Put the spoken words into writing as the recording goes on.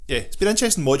Yeah, it's been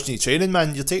interesting watching you training,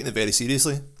 man. You're taking it very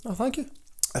seriously. Oh, thank you.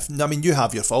 You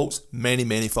have your faults,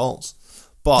 many faults,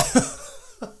 but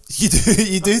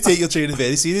you do take your training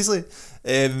very seriously,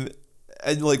 and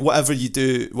like whatever you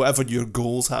do, whatever your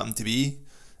goals happen to be,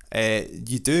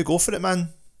 you do go for it,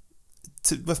 man.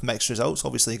 With mixed results,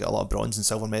 obviously you got a lot of bronze and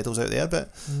silver medals out there,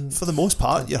 but for the most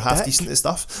part, you're half decent at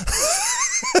stuff.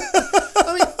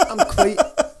 I mean, I'm quite.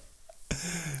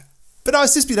 But no,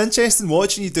 it's just been interesting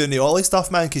watching you doing the Ollie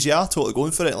stuff, man, because you are totally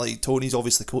going for it. Like, Tony's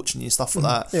obviously coaching you and stuff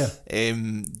like that. Yeah.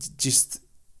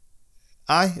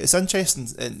 It's interesting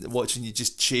in watching you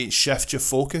just shift your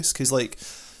focus, because, like,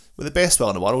 with the best will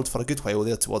in the world, for a good while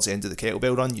there towards the end of the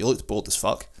kettlebell run, you looked bored as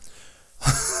fuck.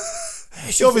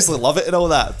 You obviously love it and all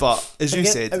that, but as you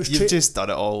said, you've just done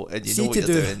it all and you know what you're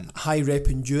doing. High rep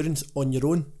endurance on your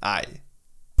own. Aye.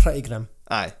 Pretty grim.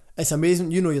 Aye. It's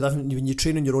amazing, you know, you're different when you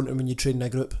train on your own and when you train in a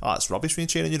group. Oh, it's rubbish when you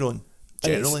train on your own,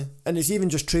 generally. And it's even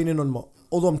just training on my,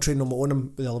 although I'm training on my own,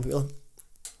 I'm with the Olympic.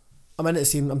 I'm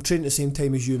training at the same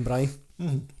time as you and Brian.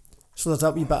 Mm-hmm. So there's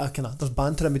that wee bit of there's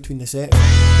banter in between the sets.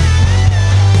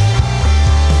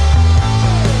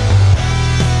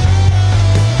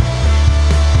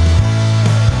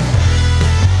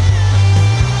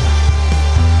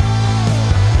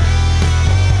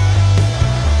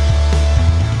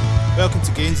 Welcome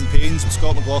to Gains and Pains with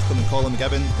Scott McLaughlin and Colin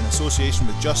McGibbon in association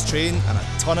with Just Train and a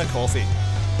ton of coffee,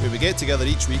 where we get together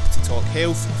each week to talk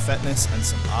health, fitness and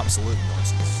some absolute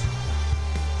nonsense.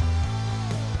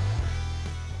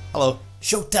 Hello.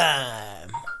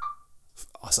 Showtime!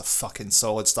 Oh, that's a fucking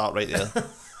solid start right there.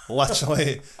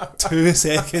 Literally 2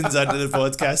 seconds into the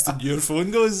podcast and your phone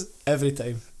goes. Every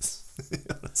time.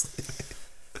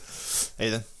 Hey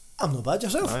then. I'm not bad,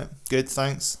 yourself. Alright, good,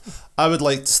 thanks. I would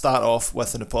like to start off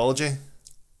with an apology.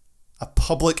 A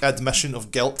public admission of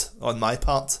guilt on my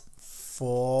part.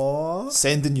 For?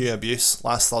 Sending you abuse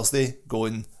last Thursday,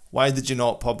 going, why did you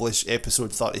not publish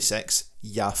episode 36,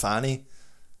 ya fanny?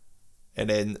 And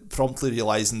then promptly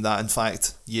realising that in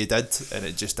fact you did, and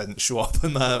it just didn't show up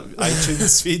in my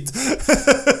iTunes feed.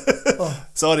 Oh.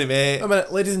 Sorry, mate. A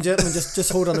minute, ladies and gentlemen,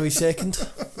 just hold on a wee second.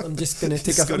 I'm just gonna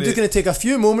take a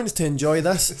few moments to enjoy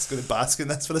this. It's gonna bask in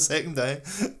this for a second, eh?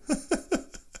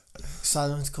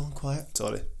 Silence, gone quiet.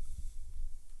 Sorry.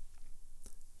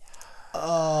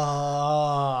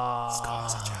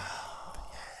 Scott's a champ.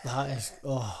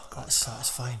 That's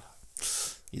satisfying.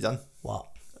 You done? What?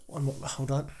 One more,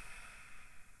 hold on.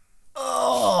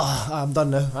 Oh, I'm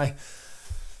done now. Aye.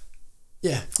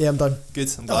 Yeah, I'm done.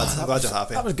 Good. I'm glad you're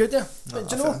happy. That was good, yeah. No,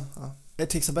 Do you know? It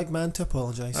takes a big man to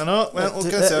apologise. I know. Well,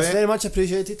 it's very much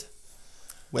appreciated.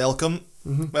 Welcome.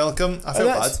 Welcome. I feel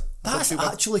bad. That's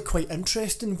actually quite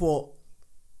interesting what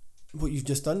you've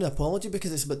just done, the apology,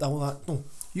 because it's about all that. No,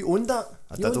 you owned that.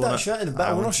 You owned that shit and a bit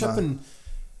of ownership, and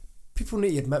people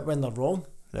need to admit when they're wrong.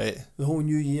 Right. The whole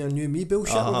new year, new me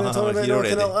bullshit we're going to talk about. You're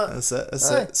ready. That. That's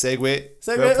it. Segue.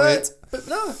 Well played. Right. But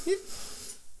no,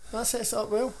 that sets it up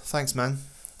well. Thanks, man.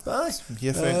 But aye. I'm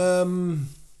here for it.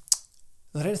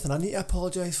 Is there anything I need to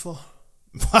apologise for?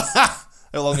 How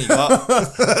long have you got?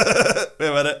 Wait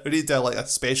a minute. We need to do like a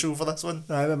special for this one.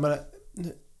 Right, wait a minute.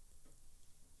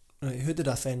 Right, who did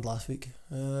I offend last week?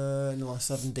 In the last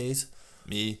 7 days?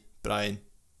 Me, Brian,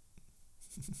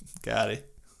 Gary,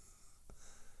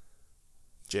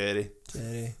 Jerry,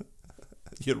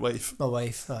 your wife. My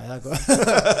wife. Aye, I got.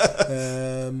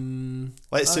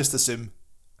 Let's just assume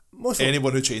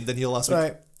anyone who trained in here last week.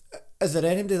 Right. Is there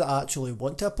anybody that I actually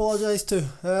want to apologise to?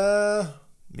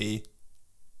 Me.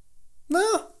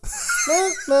 No.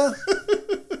 No,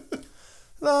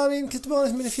 I mean, cause to be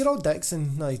honest, if you're all dicks,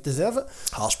 then no, you deserve it.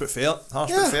 Harsh but fair.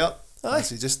 But fair. Aye.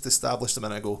 So you just established a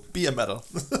minute ago. Be a mirror.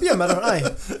 Be a mirror,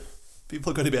 aye.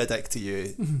 People are going to be a dick to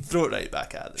you. Throw it right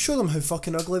back at them. Show them how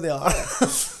fucking ugly they are.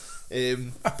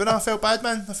 But no, I felt bad,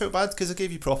 man. I felt bad because I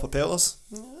gave you proper pelters.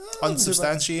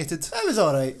 Unsubstantiated. It was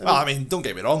alright. I mean, don't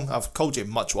get me wrong. I've called you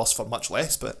much worse for much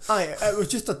less, but... Aye, it was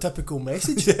just a typical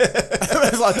message. It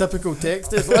was like a typical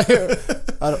text. It's like...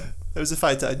 It was the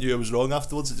fact that I knew I was wrong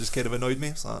afterwards. It just kind of annoyed me.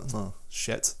 It's like, oh,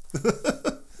 shit.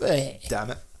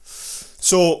 Damn it.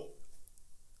 So,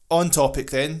 on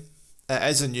topic then. It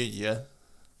is a new year.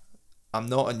 I'm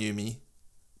not a new me,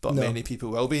 but many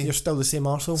people will be. You're still the same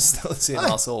arsehole. Still the same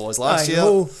arsehole I was last year.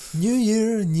 Oh, new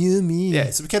year, new me. Yeah,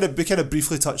 so we kind of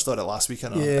briefly touched on it last week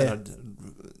in our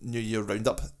New Year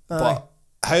roundup. But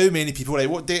how many people, right,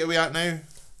 what date are we at now?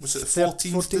 Was it the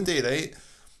 14th today, right?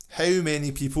 How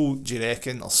many people do you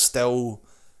reckon are still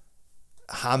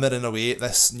hammering away at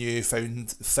this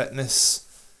newfound fitness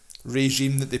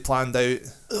regime that they planned out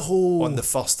on the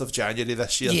 1st of January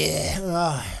this year?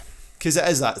 Yeah. Because it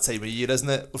is that time of year, isn't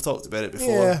it? We've talked about it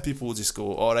before. Yeah. People will just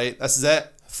go, all right, this is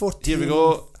it. 14. Here we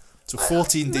go. So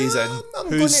 14 days in, I'm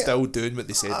who's still doing what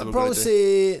they said they I'd were probably going to do?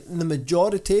 say the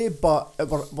majority, but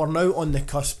we're now on the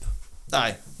cusp.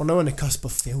 Aye. We're now on the cusp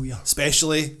of failure.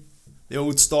 Especially, the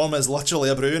old storm is literally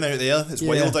a brewing out there. It's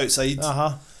wild outside.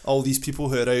 All these people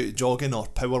who are out jogging or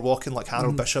power walking like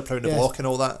Harold Bishop round the block and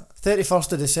all that.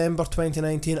 31st of December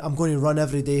 2019, I'm going to run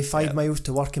every day, 5 miles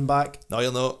to work and back. No,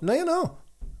 you're not. No, you're not.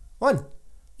 1,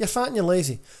 you're fat and you're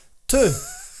lazy. 2,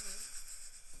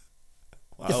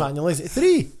 Wow. you're fat and you're lazy.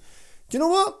 3, do you know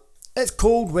what? It's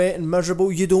cold, wet and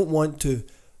miserable. You don't want to.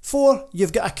 4,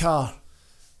 you've got a car.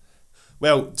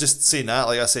 Well, just saying that,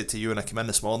 like I said to you when I came in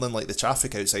this morning, like the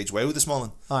traffic outside's wild this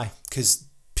morning. Aye. Because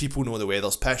people know the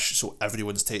weather's pish, so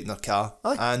everyone's taking their car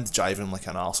and driving like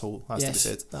an arsehole, has to be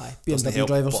said. Aye. Doesn't BMW help,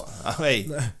 drivers. But, hey,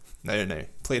 no,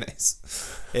 play nice.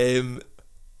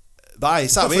 But aye,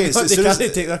 it's that way. They can't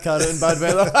take their car out in bad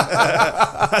weather.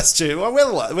 That's true.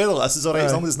 Well, weatherless is alright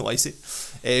as long as it's not icy.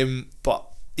 But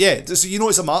yeah, so you know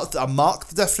it's a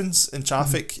marked difference in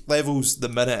traffic levels the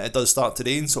minute it does start to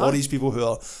rain. So all these people who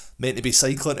are meant to be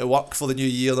cycling to work for the new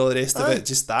year and all the rest of it,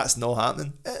 just that's not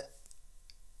happening.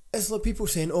 It's like people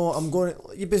saying,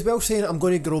 you'd be as well saying I'm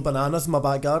going to grow bananas in my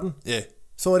back garden. Yeah.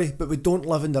 Sorry, but we don't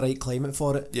live in the right climate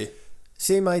for it. Yeah.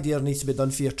 Same idea needs to be done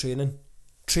for your training.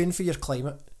 Train for your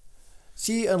climate.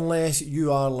 See, unless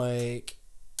you are like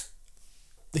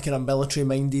the kind of military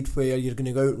minded where you're going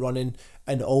to go out running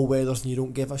in all weathers and you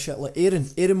don't give a shit. Like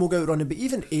Aaron will go out running, but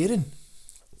even Aaron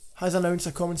has an ounce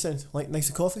of common sense. Like nice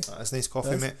coffee. That's nice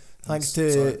coffee, mate. Thanks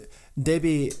to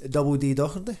Debbie Double D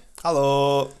Doherty.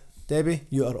 Hello. Debbie,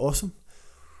 you are awesome.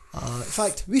 In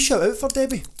fact, we shout out for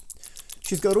Debbie.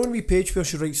 She's got her own wee page where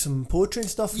she writes some poetry and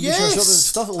stuff.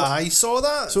 Yes, I saw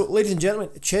that. So, ladies and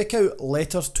gentlemen, check out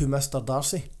Letters to Mr.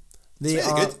 Darcy. It's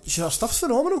very good. Her stuff's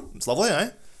phenomenal. It's lovely, eh?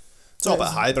 It's all a bit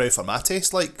highbrow for my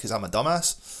taste, like, because I'm a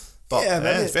dumbass. But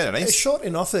it's very nice. It's short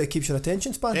enough that it keeps your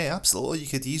attention span. Yeah, absolutely. You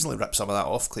could easily rip some of that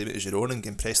off, claim it as your own, and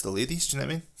impress the ladies. Do you know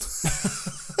what I mean?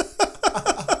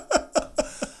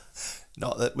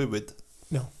 Not that we would.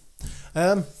 No.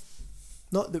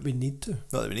 Not that we need to.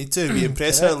 Not that we need to. We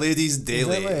impress our ladies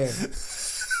daily.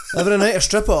 Exactly. Every night a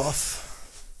strip off.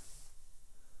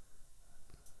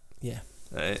 Yeah.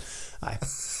 Right. Aye.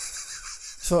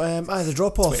 So, the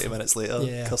drop off. 20 minutes later,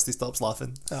 Kirsty stops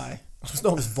laughing. Aye. It's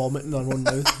not just vomiting in her own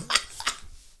mouth.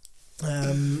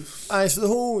 So the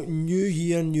whole new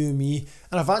year, new me,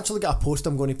 and I've actually got a post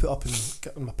I'm going to put up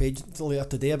on my page later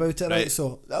today about it, right?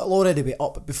 So it'll already be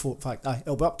up before, in fact,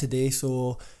 it'll be up today,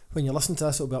 so when you listen to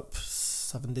this, it'll be up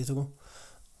 7 days ago.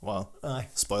 Wow. Aye.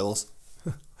 Spoilers.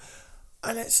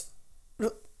 And this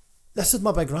is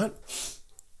my big rant.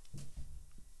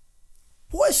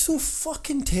 What is so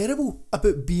fucking terrible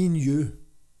about being you?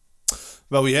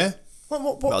 Well, yeah.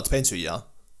 What? Well, it depends who you are.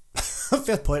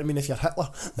 Fair point. I mean, if you're Hitler.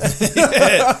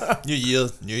 New year,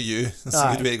 new you. That's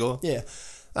a good way to go. Yeah,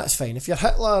 that's fine. If you're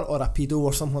Hitler or a pedo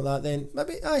or something like that, then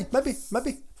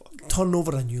maybe turn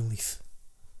over a new leaf.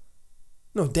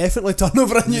 No, definitely turn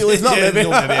over a new leaf. Not maybe.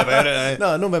 No maybe about it.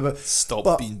 No maybe.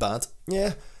 Stop being bad.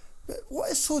 Yeah. But what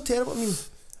is so terrible? I mean,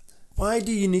 why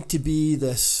do you need to be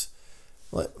this?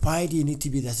 Why do you need to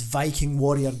be this Viking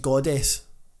warrior goddess?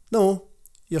 No,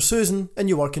 you're Susan and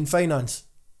you work in finance.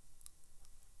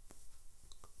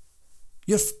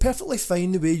 You're perfectly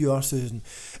fine the way you are, Susan.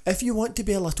 If you want to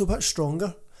be a little bit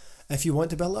stronger, if you want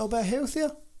to be a little bit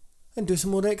healthier and do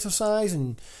some more exercise,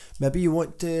 and maybe you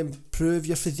want to improve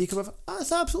your physique or whatever,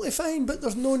 that's absolutely fine, but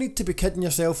there's no need to be kidding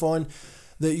yourself on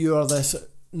that you are this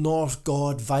Norse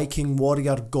god, Viking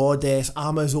warrior, goddess,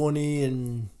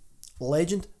 Amazonian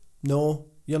legend. No,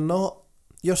 you're not.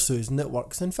 You're Susan that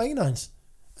works in finance.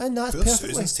 And that's Poor perfectly...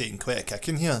 Susan's taking quite a kick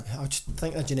in here. I'll just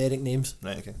think of generic names.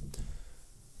 Right, okay.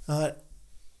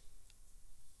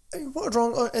 What's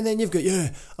wrong? And then you've got,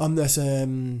 I'm this,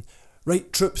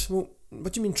 right, troops. Well,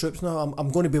 what do you mean troops? No, I'm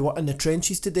going to be in the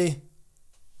trenches today.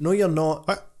 No, you're not.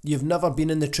 What? You've never been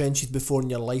in the trenches before in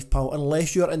your life, pal,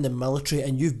 unless you're in the military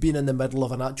and you've been in the middle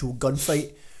of an actual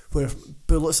gunfight where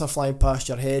bullets are flying past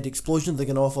your head, explosions are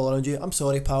going off all around you. I'm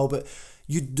sorry, pal, but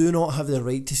you do not have the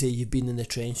right to say you've been in the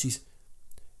trenches.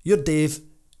 You're Dave,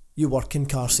 you work in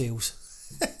car sales.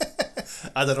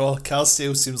 I don't know, car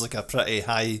sales seems like a pretty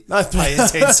high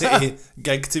intensity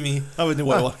gig to me. I wouldn't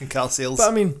want to work in car sales. But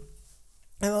I mean,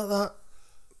 I like that.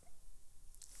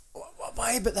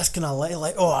 Why about this kind of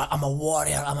like, I'm a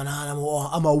warrior, I'm an animal,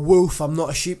 I'm a wolf, I'm not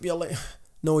a sheep. You're like,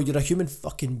 no, you're a human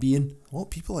fucking being.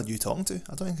 What people are you talking to?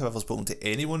 I don't think I've ever spoken to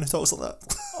anyone who talks like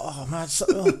that. Oh man,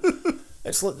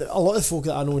 It's like a lot of folk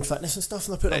that I know in fitness and stuff,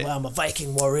 and they're putting like, I'm a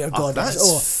Viking warrior, God.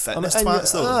 That's fitness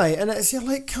twats though. Aye, and it's, you're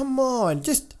like, come on,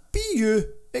 just be you,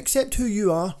 accept who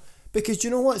you are. Because do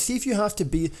you know what? See if you have to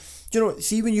be, do you know?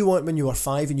 See when you were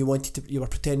 5 and you were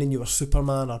pretending you were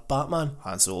Superman or Batman.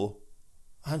 Han Solo,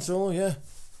 yeah.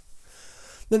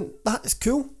 Then that's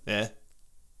cool. Yeah.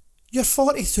 You're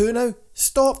 42 now.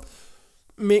 Stop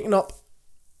making up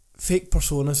fake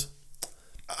personas.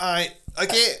 I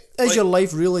get. Is your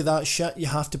life really that shit? You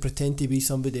have to pretend to be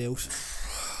somebody else.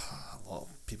 A lot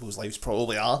of people's lives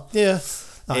probably are. Yeah.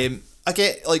 I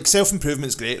get, like,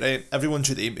 self-improvement's great, right? Everyone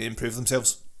should aim to improve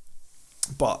themselves.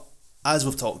 But as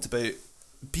we've talked about,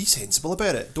 be sensible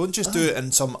about it. Don't just do it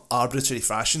in some arbitrary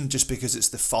fashion just because it's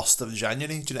the 1st of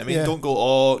January. Do you know what I mean? Yeah. Don't go,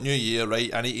 oh, New Year,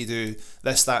 right? I need to do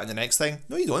this, that, and the next thing.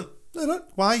 No, you don't. No, don't.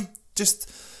 Why? Just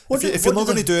if you're not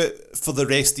going to do it for the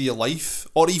rest of your life,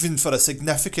 or even for a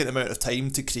significant amount of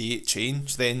time to create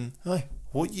change, then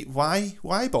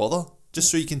why bother? Just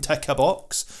so you can tick a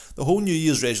box. The whole New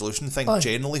Year's resolution thing,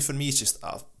 generally for me, is just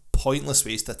a pointless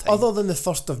waste of time. Other than the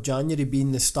 1st of January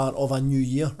being the start of a new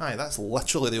year. Aye, that's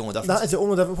literally the only difference. That is the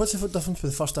only difference. What's the difference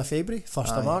with the 1st of February,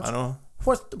 1st of March? I know.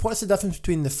 What's the difference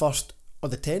between the 1st or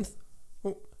the 10th?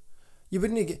 Well, you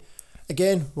wouldn't get...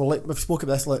 Again, we've spoken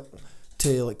about this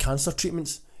to cancer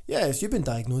treatments. Yes, you've been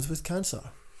diagnosed with cancer.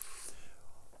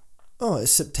 Oh,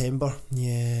 it's September.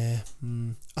 Yeah.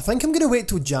 I think I'm going to wait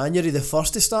till January the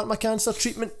 1st to start my cancer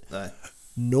treatment. Aye.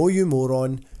 No, you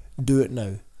moron. Do it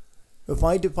now. But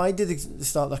why did they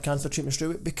start their cancer treatment straight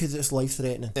away? Because it's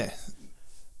life-threatening. Yeah.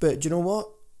 But do you know what?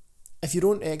 If you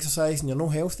don't exercise and you're not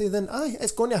healthy, then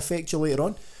it's going to affect you later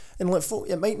on. And like, folk,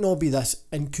 it might not be this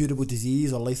incurable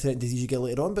disease or life-threatening disease you get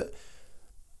later on, but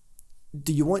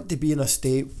do you want to be in a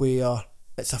state where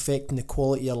it's affecting the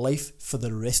quality of your life for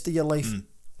the rest of your life?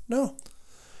 No.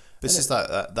 But it's just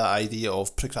that idea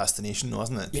of procrastination,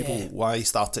 wasn't it? People, why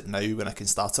start it now when I can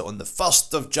start it on the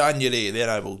 1st of January? Then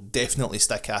I will definitely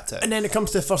stick at it. And then it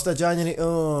comes to the 1st of January,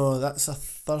 oh, that's a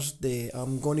Thursday,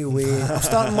 I'm going away. I'll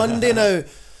start Monday now.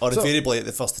 Or invariably at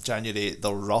the 1st of January,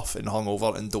 they're rough and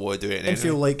hungover and don't want to do it anyway. And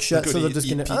feel like shit, so they're just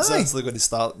going to... Pizza, they're going to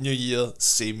start New Year,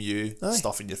 same you,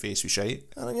 stuff in your face with shite.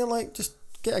 And then you're like, just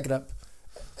get a grip.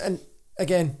 And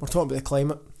again, we're talking about the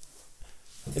climate.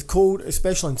 It's cold,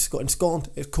 especially in Scotland.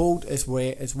 It's cold, it's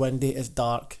wet, it's windy, it's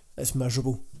dark, it's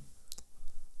miserable.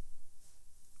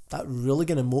 That really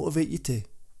going to motivate you to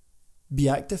be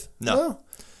active? No.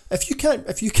 If you can't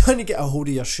get a hold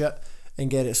of your shit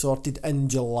and get it sorted in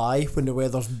July when the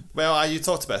weather's... Well, you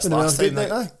talked about this last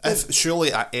time. If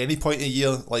surely at any point of the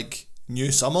year, like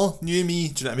new summer, new me,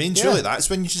 do you know what I mean? Surely that's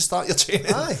when you should start your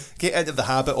training. Get into the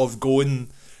habit of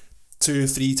going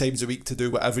 2-3 times a week to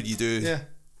do whatever you do. Yeah.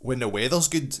 When the weather's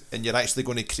good and you're actually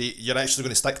going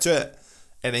to stick to it,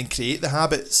 and then create the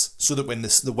habits so that when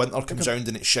the winter comes round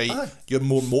and it's shite, you're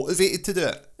more motivated to do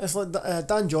it. It's like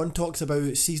Dan John talks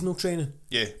about seasonal training.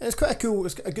 Yeah. And it's quite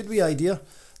it's a good wee idea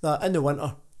that in the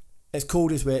winter, it's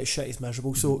cold, it's wet, it's shit, it's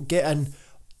miserable. So get in,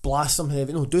 blast some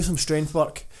heavy, do some strength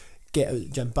work, get out the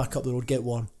gym, back up the road, get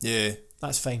warm. Yeah.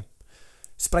 That's fine.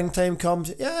 Springtime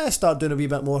comes, start doing a wee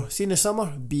bit more. See, in the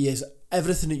summer,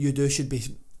 everything that you do should be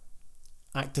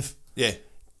active. Yeah.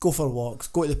 Go for walks,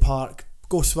 go to the park,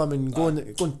 go swimming, go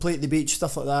and play at the beach,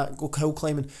 stuff like that, go hill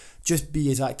climbing. Just be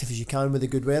as active as you can with the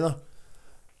good weather.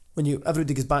 When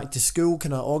everybody goes back to school,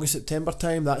 kind of August, September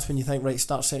time, that's when you think, right,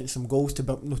 start setting some goals to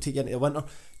take you into the winter,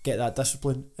 get that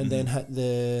discipline, and then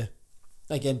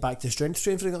hit back to strength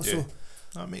training, for example. Yeah.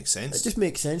 So that makes sense. it just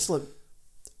makes sense. Like,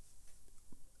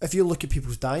 if you look at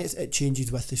people's diets, it changes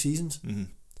with the seasons.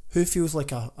 Who feels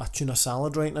like a tuna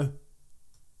salad right now?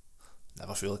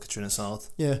 Never feel like a tuna salad.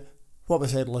 Yeah. What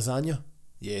was said, lasagna?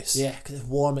 Yes. Yeah, because it's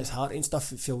warm, it's hearty and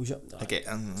stuff, it fills you up. I'd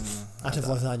have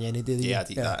lasagna any day of the year. I'd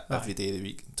eat that every day of the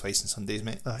week, twice on Sundays,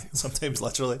 mate. Sometimes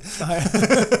literally.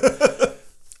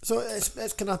 So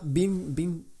it's kind of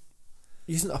been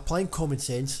applying common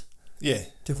sense. Yeah.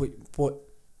 To what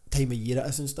time of year it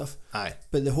is and stuff. Aye.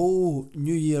 But the whole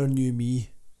New Year, New Me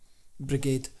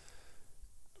brigade,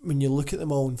 when you look at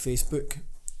them all on Facebook,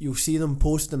 you'll see them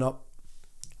posting up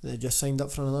they just signed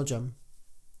up for another gym.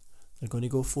 They're going to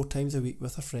go 4 times a week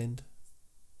with a friend.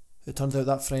 It turns out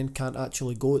that friend can't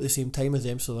actually go at the same time as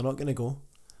them, so they're not going to go.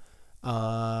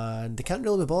 And they can't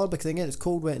really be bothered because again it's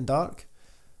cold, wet and dark.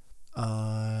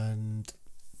 And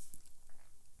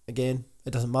again,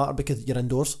 it doesn't matter because you're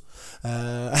indoors.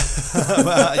 Yeah,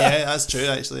 that's true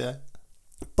actually, yeah.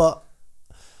 But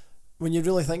when you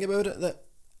really think about it,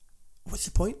 what's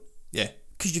the point? Yeah.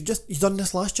 Because you've done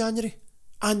this last January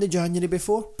and the January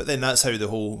before. But then that's how the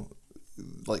whole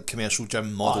commercial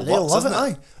gym model they works, love isn't it.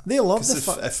 Aye, they love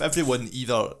if everyone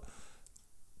either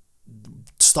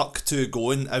stuck to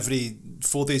going every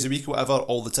 4 days a week or whatever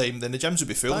all the time, then the gyms would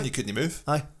be full and you couldn't move.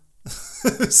 Aye.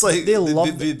 It's like they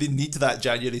need that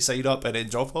January sign up and then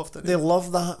drop off. They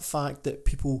love that fact that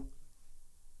people,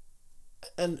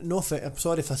 and no, I'm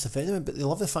sorry if that's offending me, but they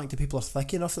love the fact that people are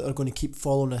thick enough that they're going to keep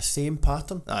following the same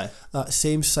pattern, Aye. that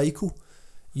same cycle,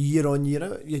 year on year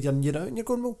out, year in year out, and you're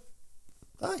going, well,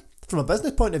 aye. From a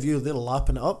business point of view, they're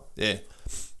lapping it up. Yeah.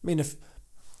 I mean,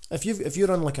 if you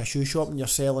run like a shoe shop and you're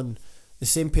selling the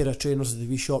same pair of trainers as the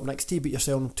wee shop next to you, but you're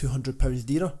selling them £200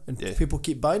 dearer, and people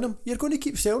keep buying them, you're going to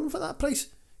keep selling them for that price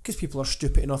because people are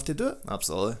stupid enough to do it.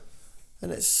 Absolutely.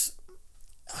 And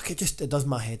it does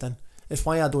my head in. It's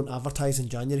why I don't advertise in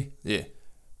January. Yeah.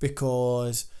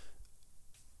 Because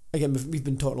again, we've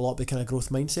been talking a lot about kind of growth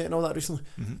mindset and all that recently.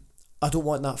 Mm-hmm. I don't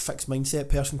want that fixed mindset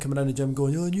person coming in the gym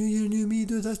going, oh, new year, new me,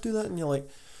 do this, do that, and you're like,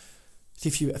 see,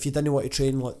 if you didn't want to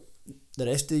train like the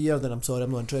rest of the year, then I'm sorry,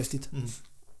 I'm not interested.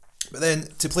 But then,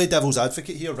 to play devil's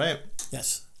advocate here, right?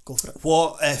 Yes, go for it.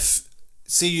 What if,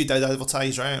 say you did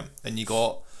advertise, right, and you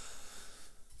got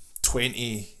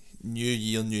 20 new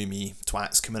year, new me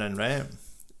twats coming in, right?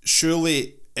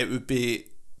 Surely it would be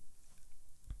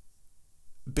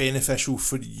beneficial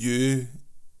for you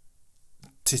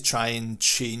to try and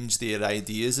change their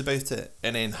ideas about it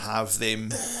and then have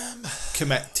them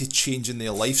commit to changing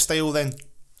their lifestyle then?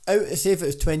 Say if it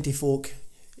was 20 folk,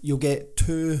 you'll get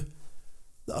 2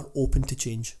 that are open to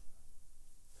change.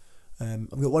 I've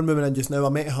got one woman in just now. I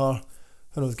met her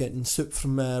when I was getting soup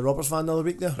from Robert's Van the other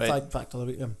week there. Right. In fact, the other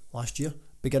week, last year,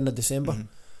 beginning of December.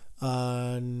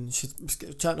 And she was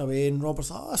chatting away, and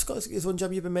Robert's like, oh, Scott, is one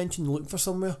gym you've been mentioning, looking for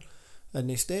somewhere in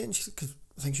the estate? And because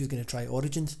I think she was going to try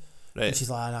Origins. Right. And she's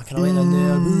like, I can went in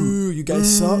there, boo, you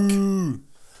guys suck.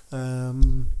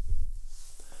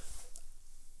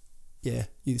 Yeah,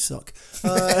 you suck.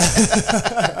 Try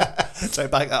to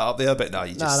back that up there, but no,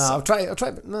 you just I'll try,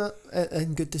 but no,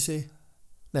 and good to say.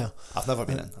 No. I've never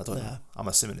been in, I don't know. I'm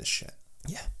assuming it's shit.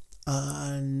 Yeah.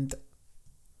 And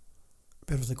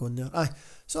where was I going there? Aye.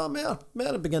 So I met her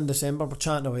at the beginning of December, we're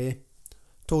chatting away.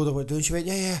 Told her what to do, she went,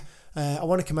 I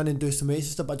want to come in and do some weights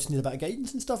and stuff, but I just need a bit of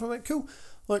guidance and stuff. I went, cool.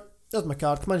 Look, there's my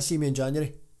card, come in and see me in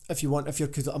January. If you want,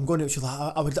 because I'm going out, she's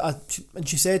like, and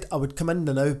she said I would come in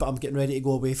now, but I'm getting ready to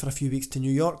go away for a few weeks to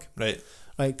New York. Right,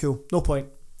 cool, no point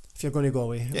if you're going to go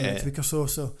away in the next week or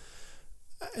so.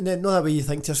 And then, not that way you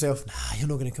think to yourself, nah, you're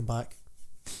not going to come back.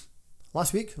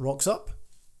 Last week, rocks up,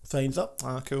 signs up.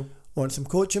 Ah, cool. Want some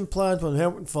coaching plans, want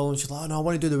help and following. She's like, oh, no, I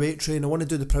want to do the weight train, I want to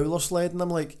do the prowler sled. And I'm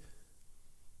like,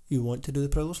 you want to do the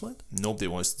prowler sled? Nobody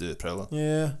wants to do the prowler.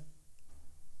 Yeah.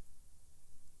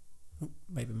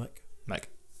 Maybe Mick.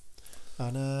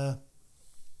 And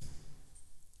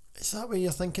it's that way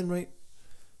you're thinking, right?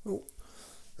 Well,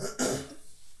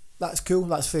 that's cool,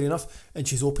 that's fair enough. And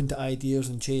she's open to ideas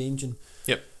and change, and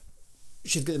yep,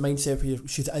 she's got the mindset where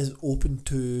she is open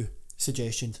to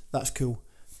suggestions. That's cool.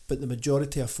 But the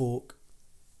majority of folk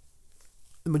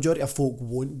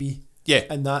won't be. Yeah.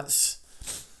 And that's,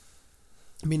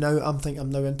 I mean, now I'm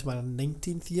now into my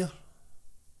 19th year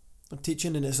of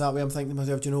teaching, and it's that way I'm thinking to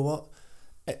myself, do you know what?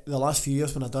 The last few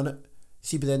years when I've done it,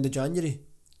 see, by the end of January,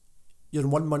 you're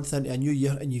 1 month into a new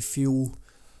year and you feel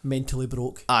mentally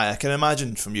broke. Aye, I can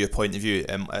imagine from your point of view,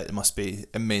 it must be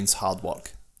immense hard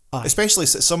work. Aye. Especially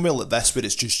somewhere like this where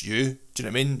it's just you. Do you know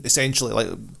what I mean? Essentially, like,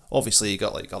 obviously you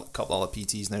got like a couple other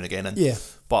PTs now and again,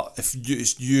 but if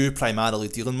it's you primarily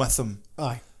dealing with them,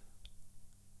 aye,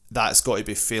 that's got to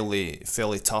be fairly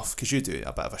tough, because you do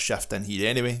a bit of a shift in here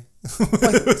anyway,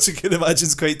 which you can imagine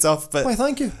is quite tough. But why,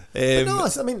 thank you. But no,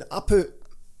 I mean,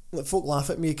 folk laugh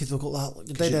at me because they've got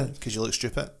that. Because you look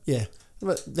stupid. Yeah.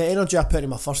 But the energy I put in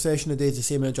my first session a day is the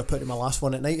same energy I put in my last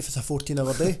one at night if it's a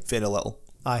 14-hour day. Very little.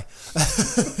 Aye.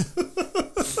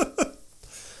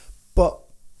 But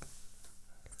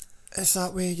it's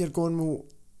that way you're going, well,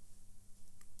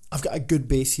 I've got a good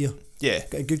base here. Yeah.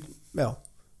 Got a good,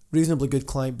 reasonably good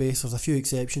client base. There's a few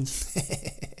exceptions.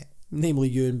 Namely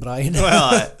you and Brian.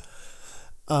 Well,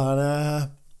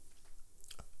 and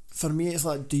for me it's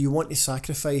like, do you want to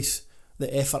sacrifice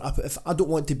the effort I put? If I don't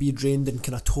want to be drained and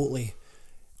kind of totally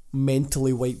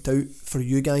mentally wiped out for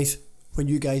you guys, when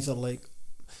you guys are like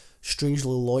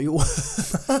strangely loyal,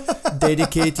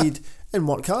 dedicated, and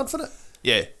work hard for it.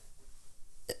 Yeah.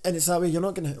 And it's that way, you're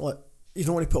not going to, like, you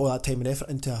don't want to put all that time and effort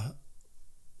into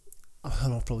I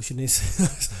know I probably shouldn't say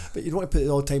this, but you don't want to put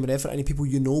all the time and effort into people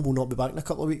you know will not be back in a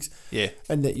couple of weeks. Yeah.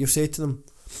 And that you say to them,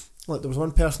 like, there was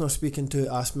one person I was speaking to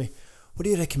asked me, what do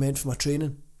you recommend for my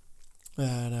training?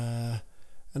 And I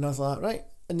was like, right.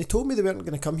 And they told me they weren't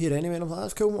going to come here anyway, and I was like,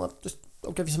 that's cool,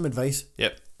 I'll give you some advice.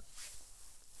 Yep.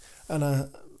 And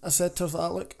I said to her,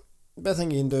 look, the best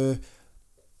thing you can do,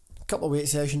 couple of weight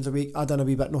sessions a week. I done a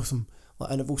wee bit, some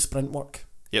like interval sprint work.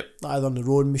 Yep. Like either on the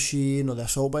rowing machine or the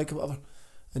assault bike or whatever,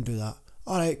 and do that.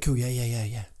 Alright, cool, yeah.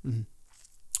 Mm-hmm.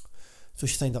 So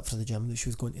she signed up for the gym that she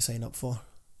was going to sign up for,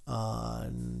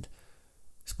 and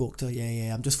spoke to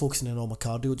her, I'm just focusing on all my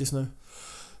cardio just now.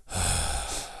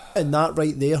 And that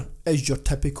right there is your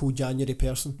typical January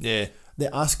person. Yeah. They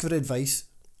ask for advice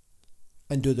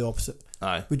and do the opposite.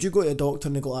 Aye. Would you go to a doctor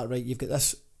and they go, right, you've got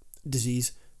this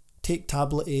disease, take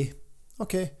tablet A.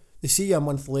 Okay. They see you a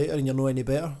month later and you're not any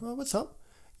better. Oh, what's up?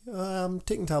 I'm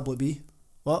taking tablet B.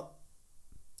 What?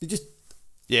 You just...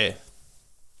 Yeah.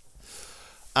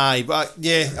 Aye, but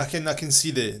I can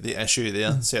see the issue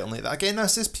there, certainly. Again,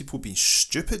 that's just people being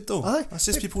stupid though. Aye. That's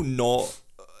just people not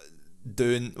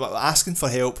asking for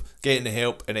help, getting the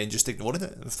help, and then just ignoring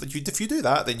it. If you do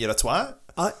that, then you're a twat.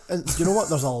 Aye, and you know what?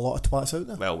 There's a lot of twats out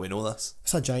there. Well, we know this.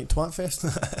 It's a giant twat fest.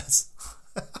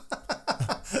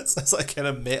 It's like a kind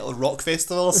of metal rock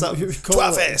festival or something.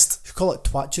 Twat fest. You call it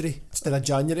twatchery instead of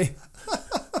January.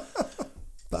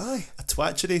 But aye. A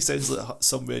twatchery sounds like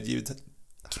somewhere you'd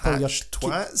Keep all your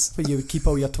twats. Where you would keep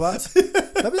all your twats.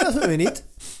 Maybe that's what we need.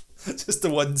 Just the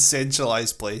one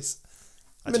centralised place.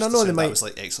 I mean, I know they might... That was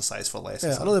like exercise for less.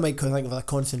 Yeah, I know they might think of a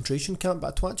concentration camp,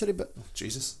 but a twatchery, but...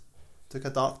 Jesus. Took a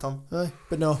dark turn. Aye,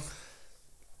 but no.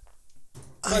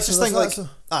 I just think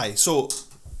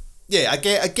yeah, I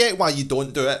get why you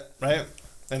don't do it, right?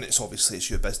 And it's your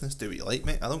business. Do what you like,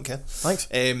 mate. I don't care. Thanks.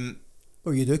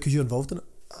 What you do because you're involved in it.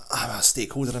 I'm a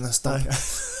stakeholder in this thing.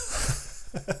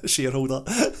 Shareholder.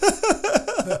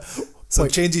 Some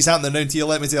changes happening around here,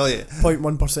 let me tell you.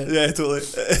 0.1%. Yeah, totally.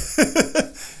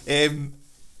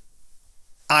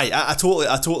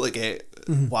 I totally get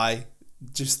why.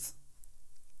 Just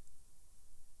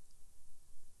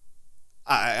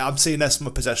I'm saying this from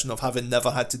a position of having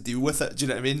never had to deal with it. Do you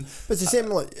know what I mean? But it's the same.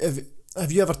 Like, have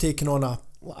you ever taken on a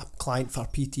client for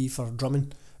PT for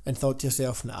drumming and thought to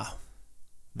yourself, nah,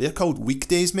 they're called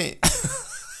weekdays, mate.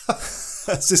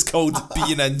 It's just called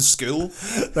being in school.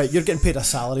 Right, you're getting paid a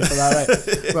salary for that, right?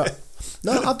 Yeah. But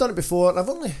no, I've done it before. I've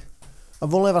only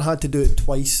ever had to do it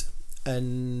twice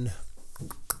in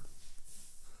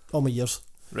all my years.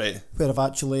 Right. Where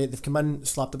they've come in,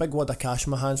 slapped a big wad of cash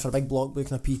in my hands for a big block book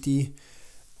and a PT,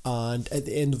 and at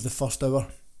the end of the first hour,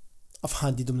 I've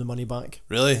handed them the money back.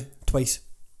 Really? Twice.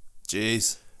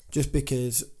 Jeez. Just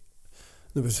because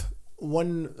there was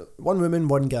one woman,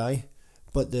 one guy,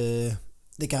 but the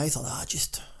guy thought, I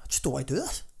just don't want to do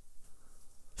this.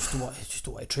 Just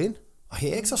don't want to train. I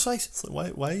hate exercise. It's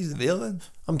like, why is it there then?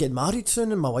 I'm getting married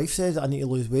soon and my wife says I need to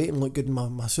lose weight and look good in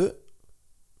my suit.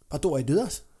 I don't want to do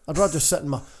this. I'd rather just sit in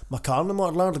my car in the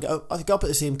morning. I'd get up at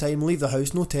the same time, leave the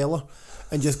house, no tell her,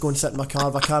 and just go and sit in my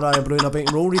car with a Carrara Brown, a bake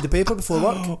and roll, read the paper before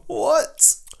work.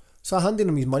 What? So I handed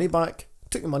him his money back,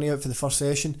 took the money out for the first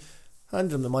session,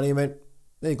 handed him the money and went,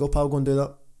 there you go pal, go and do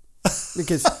that.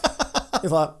 Because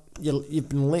if you've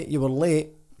been late, you were late,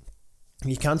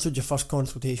 you cancelled your first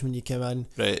consultation when you came in,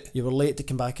 right? You were late to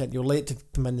come back in, you were late to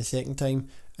come in the second time,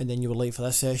 and then you were late for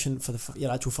this session, for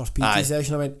your actual first PT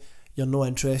session. I went, you're not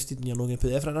interested and you're not going to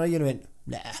put the effort in. And you went,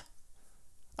 nah.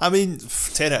 I mean,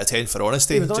 10 out of 10 for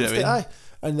honesty. Do you know what I mean? Aye.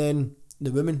 And then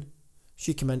the woman,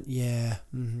 she came in,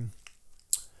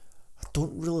 I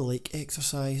don't really like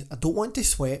exercise. I don't want to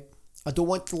sweat. I don't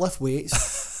want to lift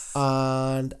weights.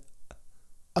 And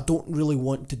I don't really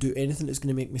want to do anything that's going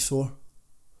to make me sore.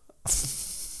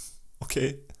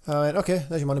 Okay. I went, okay,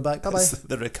 there's your money back. Bye-bye. It's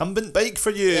the recumbent bike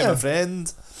for you, my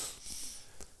friend.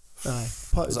 Aye.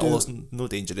 No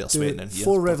danger of sweating in here.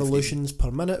 4 revolutions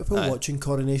per minute while watching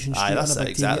Coronation Street. That's it,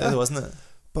 exactly, wasn't it?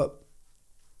 But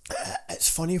it's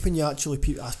funny when you actually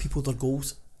ask people their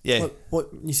goals. Yeah. What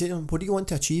you say to them, what do you want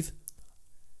to achieve?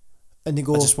 And they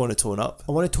go, I just want to tone up.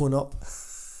 I want to tone up.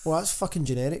 Well, that's fucking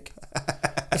generic.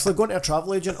 It's like going to a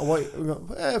travel agent. Where do you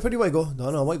want to go? No,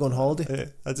 I want to go on holiday. Yeah,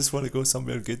 I just want to go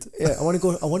somewhere good. Yeah, I want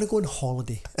to go on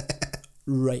holiday.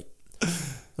 Right.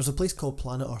 There's a place called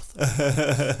Planet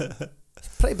Earth. It's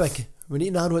pretty big. We need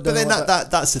to narrow it down. But then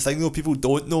that's the thing though. People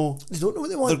don't know. They don't know what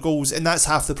they want. Their goals, and that's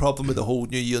half the problem with the whole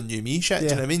New Year, New Me shit. Yeah.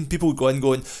 Do you know what I mean? People go in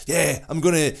going, yeah, I'm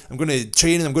gonna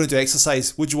train and I'm gonna do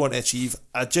exercise. What do you want to achieve?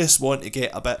 I just want to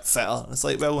get a bit fitter. It's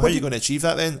like, well, how are you going to achieve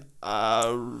that then?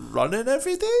 Running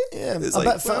every day? Yeah, it's a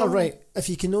bit fitter, right? If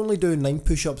you can only do 9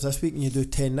 push-ups this week and you do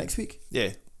 10 next week, yeah,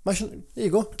 mission. There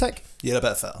you go. Tick. You're a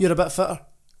bit fitter. You're a bit fitter.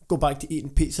 Go back to eating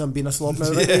pizza and being a slob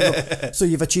now. Right? There you go. So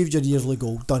you've achieved your yearly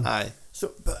goal. Done. Aye.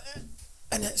 So,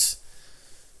 and it's,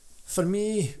 for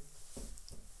me,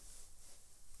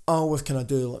 I always kind of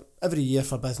do, like, every year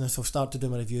for business, I'll start to do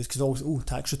my reviews because always,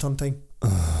 tax return time.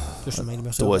 Just reminding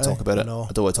myself. I don't want to talk about it. No.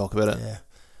 I don't want to talk about it. Yeah.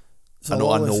 So I know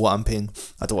always- what I'm paying.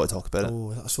 I don't want to talk about it.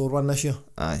 Oh, is that a sore one this year?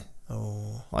 Aye.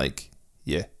 Oh, Like,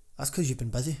 yeah. that's because you've been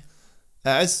busy.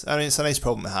 It is. I mean, it's a nice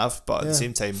problem to have, but at Yeah. the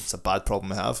same time, it's a bad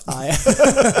problem to have. Aye.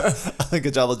 I think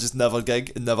I'd rather just never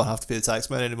gig and never have to pay the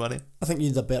taxman any money. I think you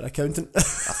need a better accountant. I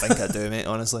think I do, mate,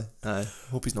 honestly. Aye.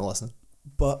 Hope he's not listening.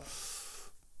 But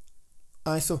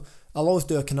so I'll always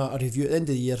do a review at the end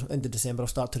of the year, end of December. I'll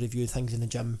start to review things in the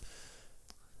gym.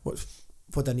 What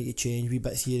I need to change, wee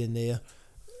bits here and there,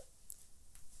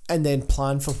 and then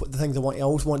plan for what the things I want. I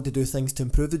always want to do things to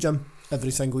improve the gym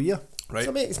every single year. Right.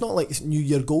 So, mate, it's not like it's New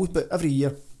Year goals, but every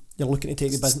year you're looking to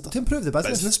take the business to improve the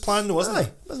business. Business plan, though, isn't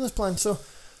it? Business plan. So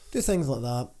do things like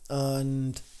that,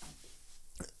 and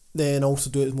then also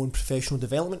do it as my own professional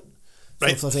development. So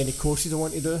Right. if there's any courses I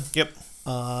want to do. Yep.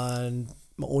 And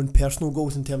my own personal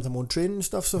goals in terms of my own training and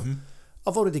stuff. So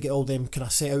I've already got all them kind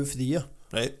of set out for the year.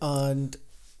 Right. And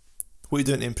What are you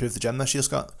doing to improve the gym this year,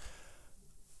 Scott?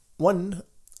 one,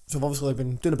 so I've obviously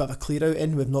been doing a bit of a clear out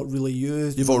in. We've not really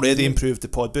used. You've already improved the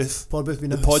pod booth. Pod booth.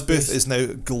 The pod booth is now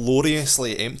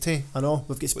gloriously empty. I know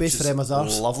we've got Which space for is Emma's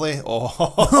arse. lovely. Oh,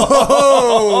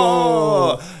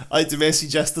 I had to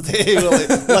message yesterday. Like,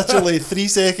 literally 3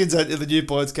 seconds into the new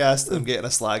podcast, I'm getting a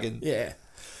slagging. Yeah.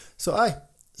 So aye.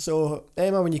 So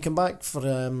Emma, when you come back for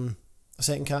a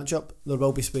second catch up, there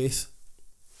will be space.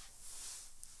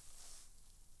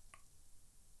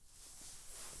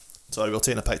 Sorry, we'll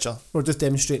take a picture. We're just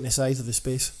demonstrating the size of the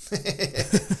space.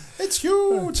 It's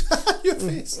huge. Your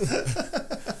face.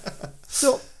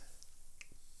 So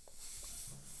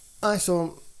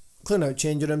clearing out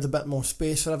changing rooms, a bit more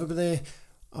space for everybody.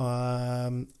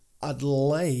 I'd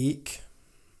like,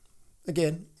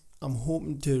 again, I'm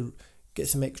hoping to get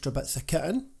some extra bits of kit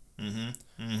in.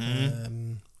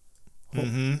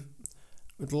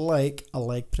 Would like a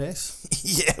leg press.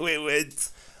 Yeah, we would.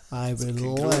 I would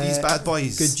Grow like these bad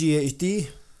boys. good GHD.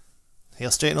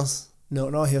 Hair straighteners. No,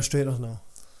 not hair straighteners, no.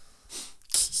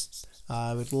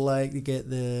 I would like to get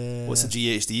the What's a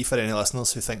GHD for any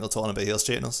listeners who think they're talking about hair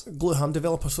straighteners? glute ham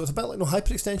developer, so it's a bit like no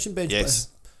hyperextension bench. Yes.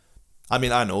 I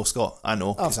mean, I know, Scott. I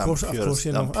know. Of course,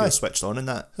 you know. I'm pure Aye. switched on in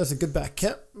that. But that's a good bit of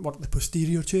kit. Work the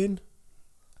posterior chain.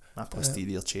 My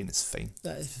posterior chain is fine.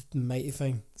 That is mighty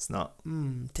fine. It's not.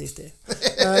 Tasty.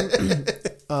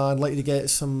 I'd like to get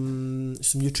some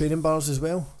new training bars as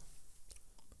well.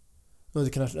 No, the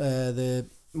kind of the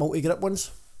multi-grip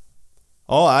ones.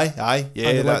 Oh, aye. Yeah,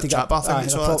 I'd like that to trap bar thing.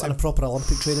 and a proper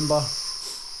Olympic training bar.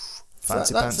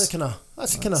 Fancy that's pants.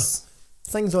 the kind of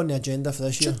things on the agenda for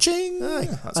this year. Cha-ching. Aye.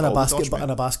 That's And a all we dodge, basketball mate.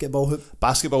 and a basketball hoop.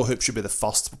 Basketball hoop should be the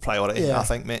first priority, Yeah. I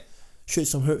think, mate. Shoot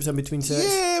some hoops in between sets.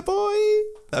 Yeah, boy.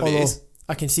 That'd be Although ace.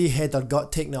 I can see head or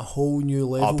gut taking a whole new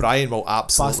level. Oh, Brian will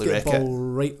absolutely wreck basketball, it.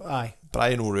 right? Aye,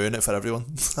 Brian will ruin it for everyone.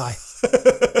 aye.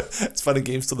 It's fun in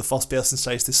games till the first person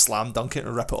tries to slam dunk it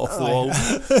and rip it off the wall.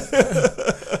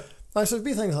 Aye, so it'd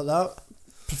be things like that.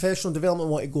 Professional development.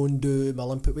 I want to go and do my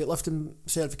Olympic weightlifting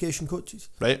certification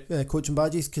Right? coaching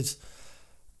badges, because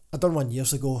I done one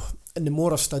years ago, and the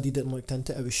more I studied it and looked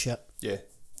into it, it was shit. Yeah.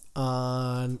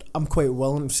 And I'm quite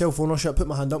willing, self-ownership, put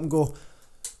my hand up and go,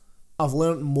 I've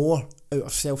learnt more out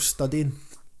of self-studying,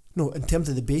 no, in terms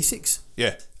of the basics.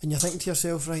 Yeah. And you're thinking to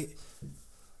yourself, right,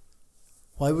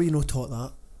 why were you not taught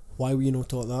that? Why were you not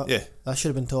taught that? Yeah. That should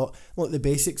have been taught. Look, the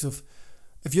basics of,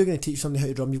 if you're going to teach somebody how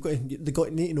to drum, they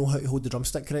need to know how to hold the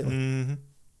drumstick correctly. Mm-hmm.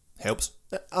 Helps.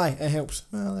 Aye, it helps.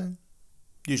 Well, then,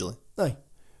 usually. Aye.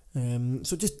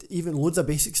 So just even loads of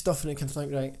basic stuff, and it can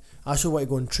think, right, I actually want to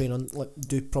go and train on, like,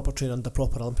 do proper training under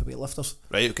proper Olympic weightlifters.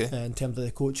 Right, okay. In terms of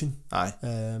the coaching. Aye.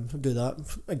 Do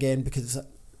that again because it's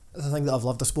a thing that I've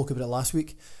loved. I spoke about it last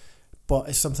week, but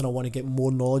it's something I want to get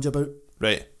more knowledge about.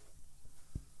 Right.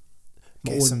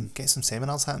 My Get own- some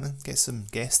seminars happening. Get some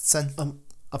guests in.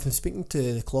 I've been speaking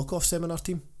to the Clock Off seminar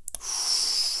team.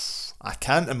 I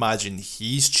can't imagine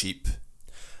he's cheap.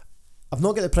 I've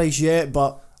not got the price yet,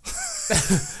 but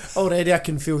already I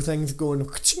can feel things going.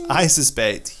 I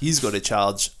suspect he's going to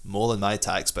charge more than my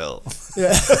tax bill.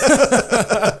 Yeah.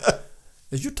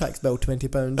 Is your tax bill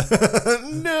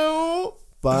 £20? No.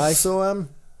 But aye, so a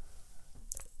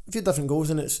few different goals,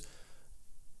 and it's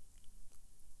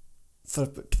for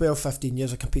 12-15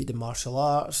 years I competed in martial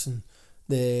arts, and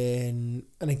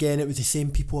again it was the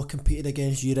same people I competed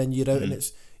against year in, year out, and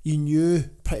it's, you knew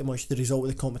pretty much the result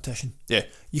of the competition. Yeah.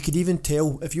 You could even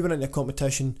tell if you went into a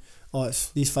competition, oh, it's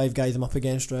these 5 guys I'm up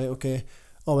against, right? Okay.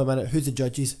 Oh, wait a minute, who's the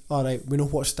judges? Alright, we know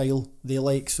what style they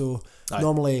like, so Aye.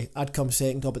 normally I'd come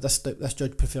second, oh, but this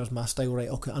judge prefers my style, right?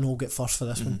 Okay, I know I'll get first for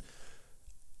this one.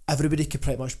 Everybody could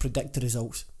pretty much predict the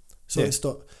results. So Yeah. it's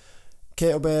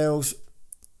kettlebells,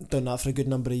 done that for a good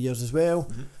number of years as well.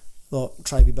 thought,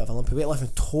 try a wee bit of Olympic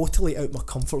weightlifting. Totally out my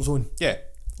comfort zone. Yeah.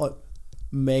 Like,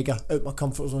 mega out my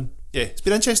comfort zone. Yeah, it's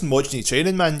been interesting watching you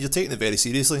training, man. You're taking it very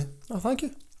seriously. Oh, thank you.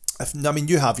 I mean,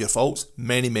 you have your faults,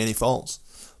 many faults,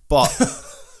 but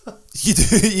you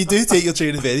do take your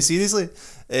training very seriously,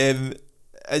 and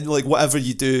like whatever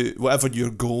you do, whatever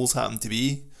your goals happen to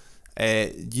be,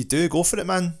 you do go for it,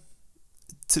 man.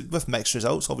 With mixed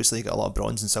results, obviously you get a lot of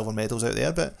bronze and silver medals out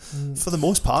there, but for the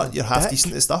most part, you're half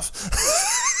decent at stuff.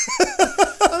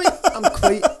 I mean, I'm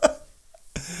quite.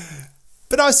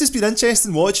 But no, it's just been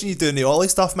interesting watching you doing the Ollie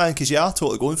stuff, man, because you are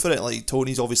totally going for it. Like,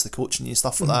 Tony's obviously coaching you and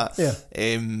stuff like that. Yeah.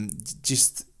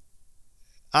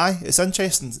 It's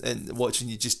interesting in watching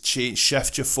you just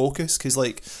shift your focus, because,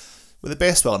 like, with the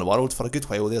best will in the world, for a good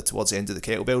while there towards the end of the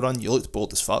kettlebell run, you looked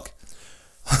bored as fuck.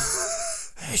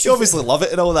 You obviously love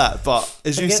it and all that, but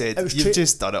as you said, you've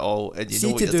just done it all and you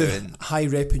know what you're doing. High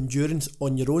rep endurance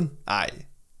on your own. Aye.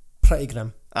 Pretty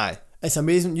grim. Aye. It's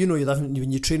amazing, you know, you're different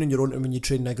when you train on your own and when you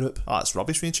train in a group. Oh, it's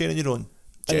rubbish when you train on your own,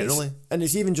 generally. And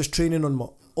it's even just training on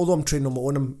although I'm training on my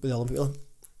own, I'm with the Olympic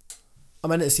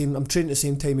weightlifting, I'm training at the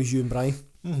same time as you and Brian.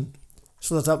 Mm-hmm.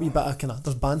 So there's that wee bit of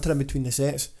there's banter in between the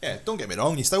sets. Yeah, don't get me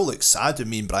wrong, you still look sad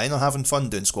when me and Brian are having fun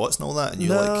doing squats and all that, and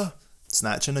you're like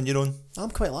snatching on your own.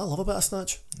 I'm quite I love a bit of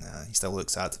snatch. Nah, you still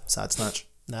look sad. Sad snatch.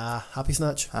 Nah, happy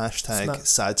snatch. Hashtag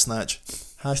sad snatch.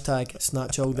 Hashtag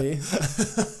snatch all day.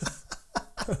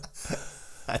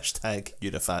 Hashtag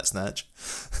you're a fat snatch.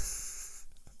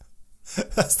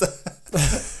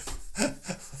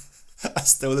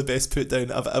 That's still the best put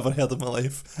down I've ever heard in my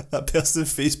life. That person on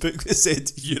Facebook that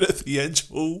said you're a 3-inch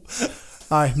hole.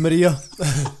 Aye, Maria.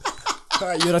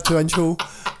 You're a 2-inch hole.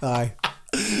 Aye.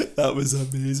 That was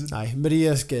amazing. Aye,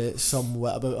 Maria's got some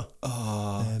wit about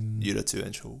her. You're a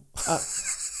 2-inch hole.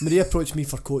 Maria approached me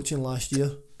for coaching last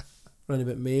year, around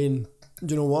about May, and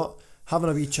do you know what? Having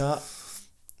a wee chat,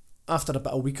 after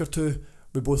about a week or two,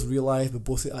 we both realised we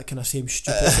both had that kind of same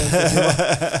stupid sense of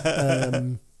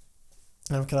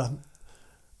humour.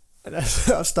 And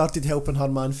I've started helping her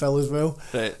man Phil as well.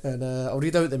 Right. And I'll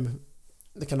read out the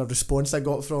kind of response I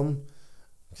got from him,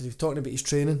 because he was talking about his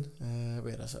training.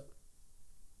 Where is it?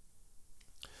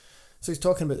 So he's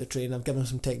talking about the training. I've given him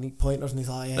some technique pointers, and he's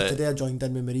like, yeah, today I joined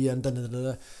in with Maria and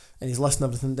and he's listing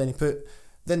everything. Then he put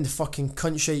the fucking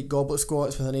cunt shite goblet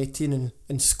squats with an 18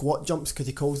 and squat jumps, because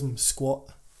he calls them squat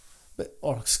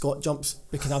squat jumps,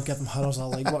 because I'm giving her as a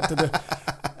leg work to do,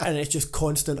 and it's just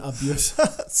constant abuse.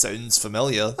 Sounds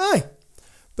familiar. Aye,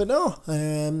 but no,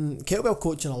 kettlebell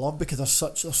coaching I love, because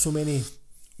there's so many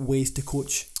ways to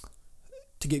coach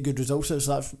to get good results. So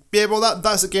that's that's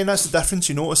the difference.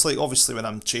 You notice, like, obviously when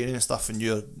I'm training and stuff, and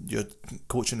you're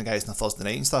coaching the guys on a Thursday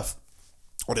night and stuff,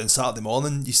 or on Saturday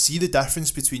morning, you see the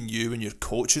difference between you when you're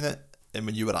coaching it and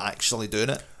when you were actually doing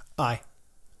it. Aye.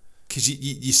 Because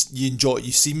you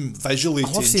seem visually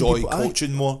to enjoy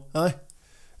coaching more. Aye.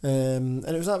 And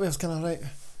it was that way. I was kind of right.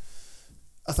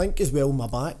 I think as well, my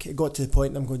back, it got to the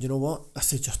point I'm going, you know what,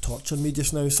 this is just torturing me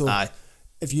just now. So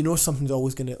if you know something's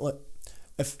always going to, like,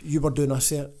 if you were doing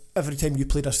every time you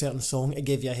played a certain song, it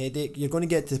gave you a headache, you're going to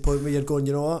get to the point where you're going,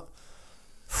 you know what,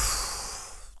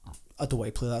 I don't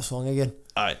want to play that song again.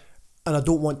 Aye. And I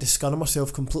don't want to scunner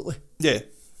myself completely. Yeah.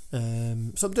 So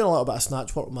I'm doing a little bit of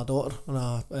snatch work with my daughter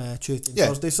on a Tuesday and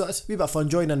Thursday, so it's a wee bit of fun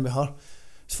joining in with her.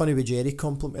 It's funny with Jerry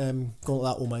going like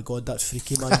that, oh my god, that's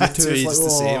freaky, man. That's what he used to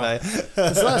say, mate.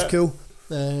 So that's cool.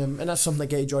 And that's something I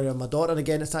get to join with my daughter, and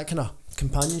again, it's that kind of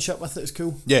companionship with it. It's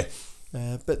cool. Yeah.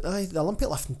 But the Olympic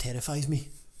lifting terrifies me.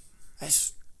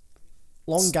 It's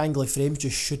long gangly frames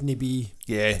just shouldn't be.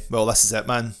 Yeah, well, this is it,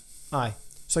 man. Aye.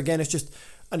 So again, it's just,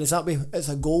 and it's that way, it's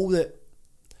a goal that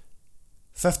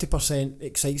 50%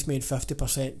 excites me and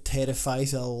 50%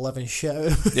 terrifies the living shit out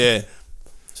of me. Yeah.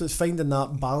 So it's finding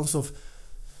that balance of,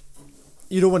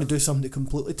 you don't want to do something that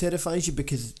completely terrifies you,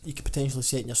 because you could potentially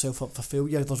set yourself up for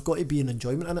failure. There's got to be an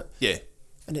enjoyment in it. Yeah.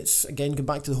 And it's, again, going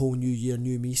back to the whole new year,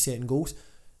 new me setting goals.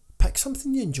 Pick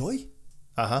something you enjoy.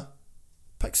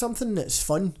 Pick something that's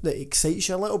fun, that excites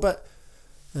you a little bit.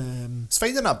 It's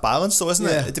finding that balance though, isn't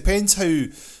it? It depends how,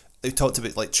 we talked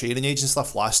about like training age and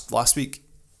stuff last week.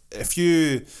 If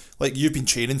you, like, you've been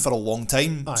training for a long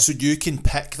time, so you can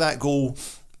pick that goal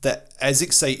that is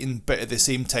exciting but at the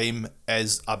same time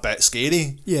is a bit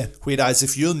scary. Yeah. Whereas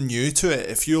if you're new to it,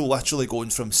 if you're literally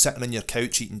going from sitting on your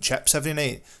couch eating chips every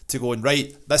night to going,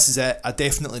 right, this is it, I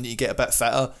definitely need to get a bit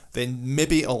fitter, then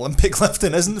maybe Olympic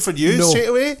lifting isn't for you straight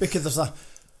away. Because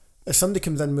if somebody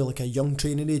comes in with like a young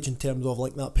training age in terms of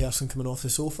like that person coming off the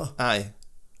sofa,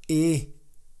 A,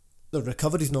 the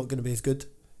recovery's not going to be as good.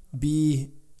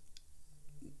 B,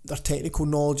 their technical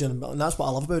knowledge, and that's what I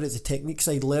love about it, is the technique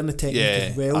side, learn the technique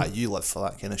as well. You live for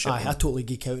that kind of shit. I totally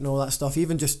geek out and all that stuff,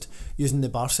 even just using the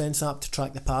BarSense app to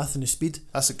track the path and the speed.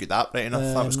 That's a good app, right enough.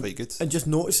 That was quite good. And just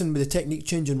noticing with the technique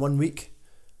change in 1 week,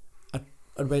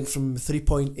 I went from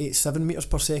 3.87 metres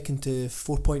per second to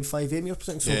 4.58 metres per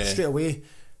second, so straight away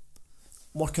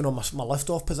working on my lift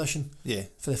off position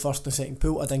for the first and second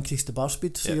pull, I'd increased the bar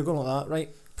speed. So you're going like that, right?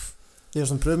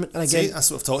 There's improvement. And again,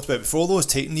 that's what we've talked about before, though, is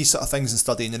taking these sort of things and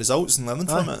studying the results and learning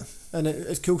from it. And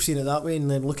it's cool seeing it that way,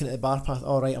 and then looking at the bar path,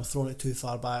 right, I'm throwing it too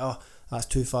far back, that's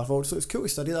too far forward. So it's cool to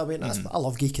study that way, and I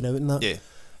love geeking out in that. Yeah.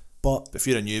 But if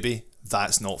you're a newbie,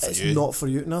 that's not for you. It's not for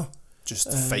you, no.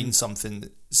 Just find something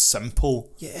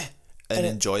simple and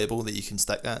enjoyable that you can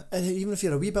stick at. And even if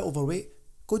you're a wee bit overweight,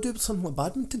 go do something like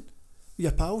badminton with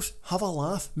your pals, have a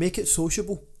laugh, make it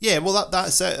sociable. Yeah, well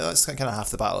that's it. That's kind of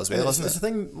half the battle as well, isn't it? It's the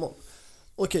thing.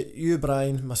 Look at you,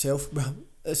 Brian, myself.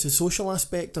 It's the social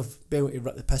aspect of being able to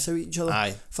rip the piss out of each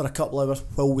other for a couple of hours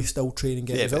while we still train and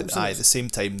get results. But at the same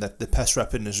time, the piss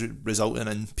ripping is resulting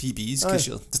in PBs because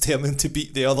you're determined to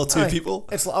beat the other two people.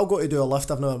 It's like, I'll go to do a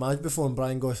lift I've never managed before, and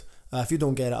Brian goes, if you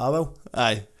don't get it, I will.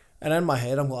 Aye. And in my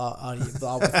head, I'm like,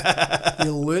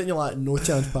 you're looting, you're like, no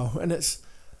chance, pal. And it's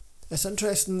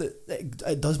interesting that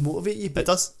it does motivate you, but it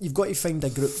does. You've got to find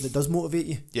a group that does motivate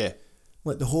you. Yeah.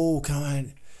 Like the whole kind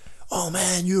of, oh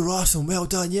man, you're awesome, well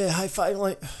done, yeah, high five,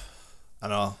 like. I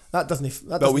know. That doesn't.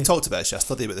 Well, we talked about this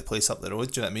yesterday about the place up the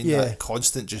road. Do you know what I mean? Yeah. That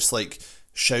constant, just like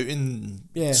shouting,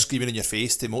 screaming in your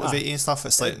face to motivate you and stuff.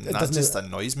 It's like that just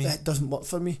annoys me. It doesn't work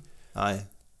for me. Aye.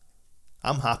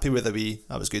 I'm happy with the wee.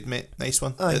 That was good, mate. Nice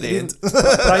one at the end.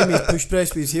 Brian made push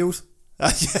press with his heels.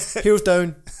 Heels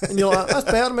down, and you're like,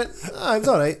 that's better, mate. It was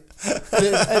alright.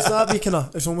 It's that wee kind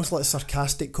of, it's almost like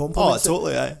sarcastic compliment. Oh,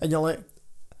 totally, aye. And you're like,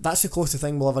 that's the closest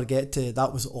thing we'll ever get to,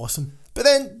 that was awesome. But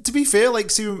then, to be fair, like,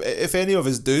 see, if any of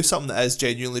us do something that is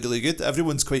genuinely really good,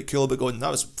 everyone's quite cool about going, that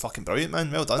was fucking brilliant,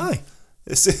 man, well done. Aye.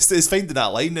 It's finding that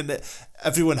line, and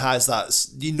everyone has that,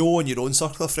 in your own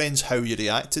circle of friends how you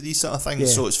react to these sort of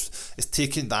things. So it's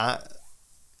taking that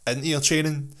into your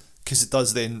training, because it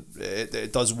does then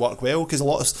it does work well,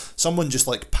 because someone just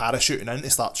like parachuting in to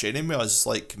start training with us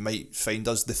like might find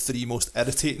us the 3 most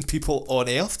irritating people on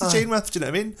earth to train with. Do you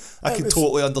know what I mean? I can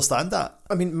totally understand that.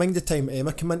 I mean, mind the time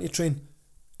Emma came in to train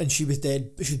and she was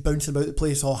dead, she was bouncing about the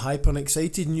place all hyper and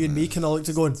excited, and you and me kind of looked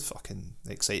at going, fucking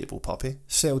excitable puppy.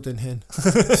 Settle down, hen.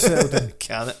 Settle down.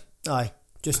 Can it? Aye,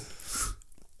 just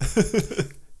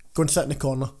go and sit in the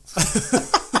corner.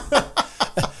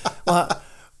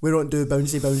 We don't do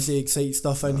bouncy, excite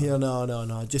stuff in here.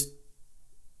 No. Just.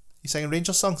 You singing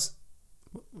Rangers songs?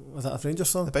 Was that a Rangers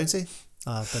song? The bouncy?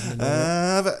 I didn't know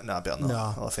that. I better not.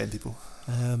 No. I'll offend people.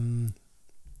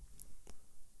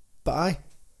 But aye,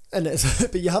 and it's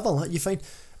but you find,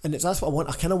 and that's what I want.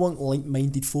 I kind of want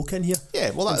like-minded folk in here.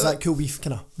 Yeah, well, that's that cool. We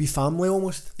kind of family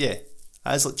almost. Yeah.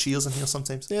 It's like cheers in here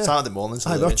sometimes. Yeah. Saturday mornings.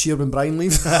 Aye, we're cheer when Brian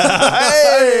leaves.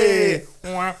 Hey!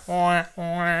 Aye,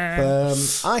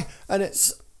 and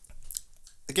it's.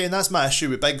 Again, that's my issue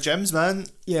with big gyms, man.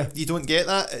 Yeah. You don't get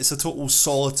that. It's a total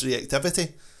solitary activity.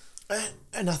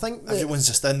 And I think everyone's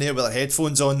just in there with their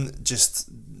headphones on, just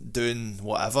doing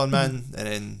whatever, man, and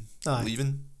then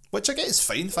leaving. Which I get is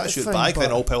fine. If that's your bag,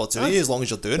 then all power to you, as long as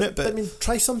you're doing it. But I mean,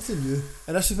 try something new.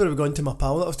 And this is where we're going to my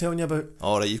pal that I was telling you about.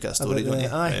 Oh, right, you've got a story, don't you?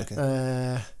 Aye. Right,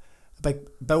 okay. Big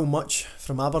Bill Much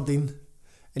from Aberdeen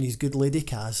and his good lady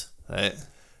Kaz. Right.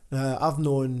 Now, I've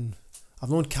known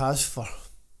Kaz for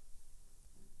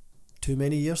too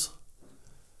many years,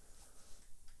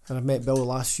 and I've met Bill the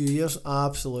last few years.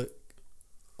 Absolute,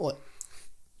 like,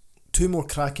 2 more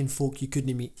cracking folk you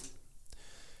couldn't meet.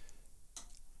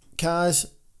 Kaz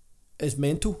is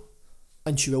mental,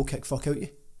 and she will kick fuck out you.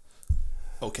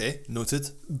 Okay,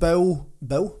 noted. Bill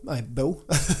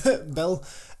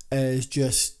is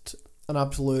just an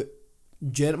absolute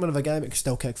gentleman of a guy, but can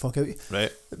still kick fuck out you.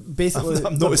 Right. Basically,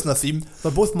 I'm noticing a theme.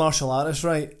 They're both martial artists,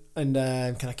 right? And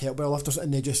kind of kettlebell lifters,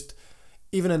 and they just,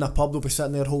 even in a pub, they'll be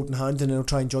sitting there holding hands and they'll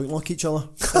try and joint lock each other.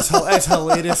 It's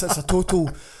hilarious. It's a total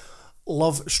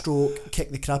love stroke,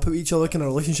 kick the crap out of each other kind of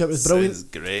relationship. It's brilliant. Sounds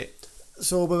great.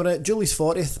 So we were at Julie's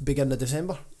 40th, beginning of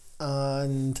December,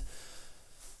 and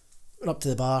went up to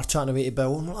the bar, chatting away to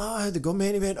Bill. I'm like, how'd it go,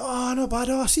 mate? And he went, not bad.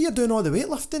 I see you're doing all the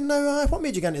weightlifting now. What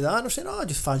made you get into that? And I was saying, I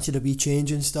just fancied a wee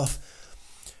change and stuff.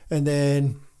 And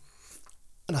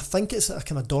I think it's a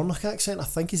kind of Dornoch accent. I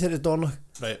think he said it's Dornoch.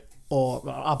 Right. Or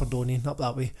Aberdonian, up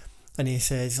that way. And he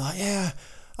says, like, yeah,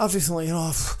 I've recently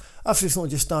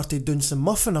just started doing some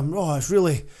muffing. It's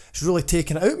really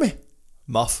taking it out of me.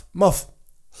 Muff.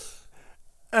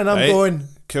 And I'm going,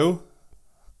 cool.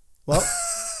 what?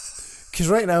 Because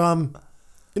right now I'm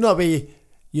You know that way,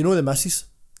 you know the missus.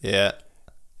 Yeah.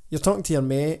 You're talking to your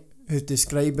mate who's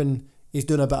describing he's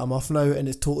doing a bit of muff now and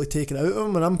it's totally taken out of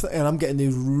him, and I'm getting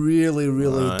these really,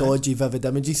 really dodgy, vivid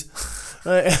images.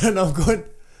 Right, and I'm going,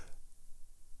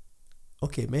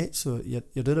 okay, mate, so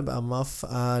you're doing a bit of muff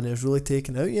and it's really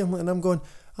taken out of you. And I'm going,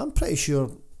 I'm pretty sure,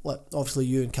 like, obviously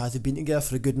you and Kaz have been together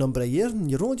for a good number of years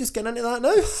and you're only just getting into that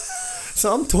now.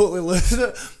 So I'm totally losing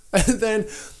it.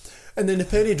 And then the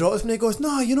penny drops me and he goes,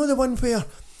 no, you know the one where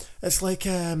it's like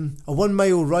a 1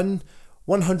 mile run,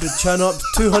 100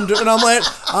 chin-ups, 200, and I'm like,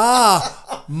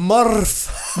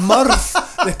 Murph,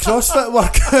 the CrossFit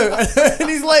workout. And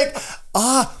he's like,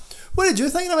 what did you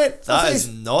think? And I went, that is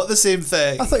not the same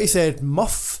thing. I thought he said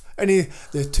muff, and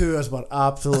the two of us were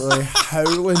absolutely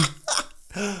howling.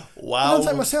 Wow. And I'm thinking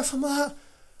to myself, I'm like,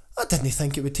 I didn't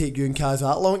think it would take you and Kaz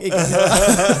that long to get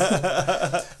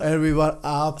here. And we were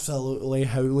absolutely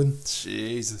howling.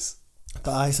 Jesus.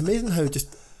 But it's amazing how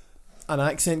just an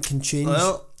accent can change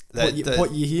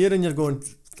what you hear, and you're going,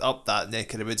 up that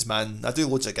neck of the woods, man. I do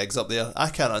loads of gigs up there. I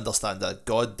can't understand a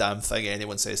goddamn thing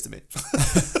anyone says to me.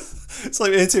 It's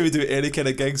like anytime we do any kind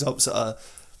of gigs up sort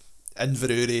of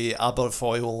Inverurie,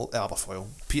 Aberfoyle,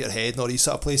 Peterhead and all these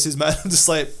sort of places, man. I'm just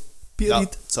like,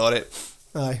 Peterhead. Sorry.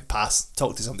 Aye. Pass.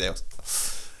 Talk to somebody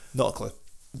else. Not a clue.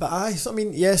 But so I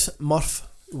mean, yes, Murph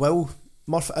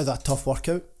is a tough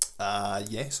workout.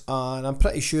 Yes. And I'm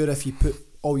pretty sure if you put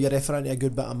all your effort into a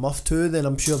good bit of muff too, then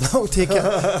I'm sure that'll take it.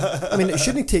 I mean, it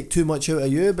shouldn't take too much out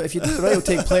of you, but if you do it right, it'll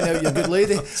take plenty out of your good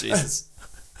lady. Jesus.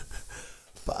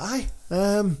 But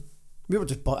we were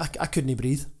just, I couldn't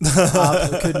breathe. I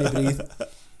absolutely couldn't breathe.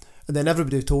 And then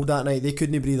everybody was told that night they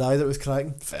couldn't breathe either. It was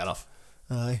cracking. Fair enough.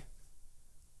 Aye.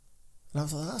 And I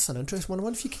was like, that's an interesting one. I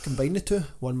wonder if you could combine the two.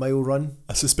 1 mile run.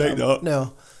 I suspect not.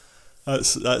 No.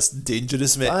 That's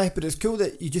dangerous, mate. Aye, but it's cool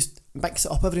that you just mix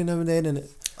it up every now and then. And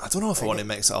I don't know if I want to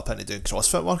mix it up into doing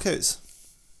CrossFit workouts.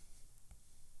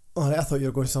 Oh, right, I thought you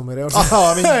were going somewhere else.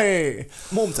 Oh, I mean, hey.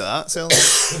 I'm home to that. So,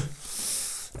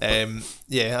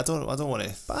 yeah, I don't want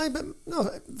to.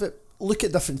 But look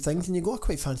at different things and you go, I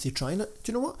quite fancy trying it.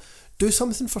 Do you know what? Do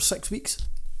something for 6 weeks.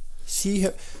 See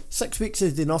how 6 weeks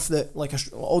is enough that like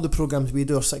all the programs we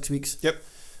do are 6 weeks. Yep.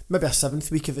 Maybe a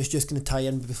 7th week if it's just going to tie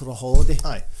in before a holiday.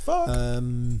 Aye. Fuck.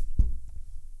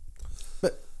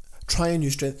 But try a new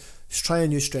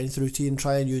strength routine,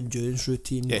 try a new endurance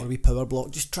routine, Yeah. or a wee power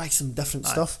block. Just try some different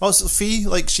stuff. Well, so Fee,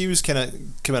 like, she was kind of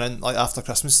coming in like after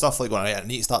Christmas stuff, like going, right, I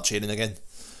need to start training again.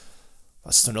 I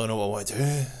just don't really know what I want to do.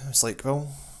 It's like,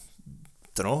 well,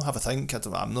 don't know, have a think.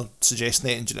 I'm not suggesting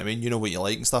it, do you know what I mean? You know what you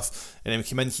like and stuff. And then we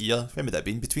came in here. When would that have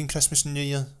been? Between Christmas and New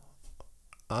Year?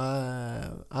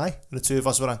 Aye. The two of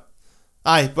us were in.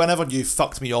 Aye, whenever you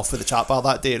fucked me off with the chat bar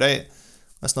that day, right?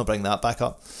 Let's not bring that back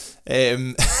up. So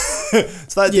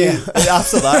that day,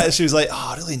 after that, she was like,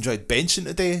 I really enjoyed benching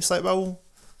today. It's like, well,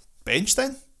 bench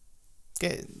then.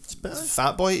 Get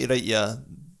Fat Boy to write your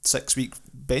 6 week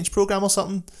bench program or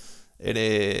something.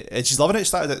 And she's loving it. She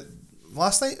started it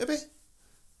last night, maybe.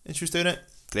 And she was doing it.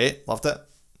 Great, loved it.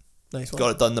 Nice one.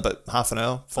 Got it done in about half an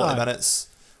hour, 40 minutes.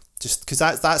 Just because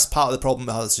that's part of the problem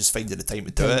with her, is just finding the time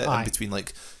to do it in between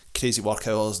like crazy work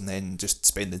hours and then just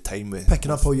spending time with picking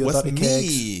up all your dirty me.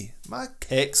 kegs. My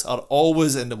kicks are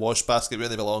always in the wash basket where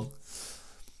they belong.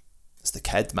 It's the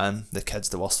kid, man. The kid's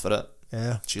the worst for it.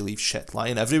 Yeah. She leaves shit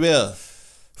lying everywhere.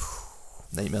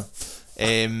 Nightmare.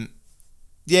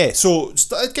 Yeah, so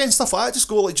again, stuff like that, just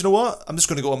go like, do you know what? I'm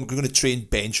going to train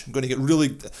bench. I'm going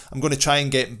to try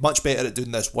and get much better at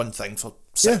doing this one thing for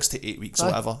 6 to 8 weeks or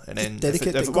whatever. And then if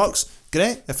it works,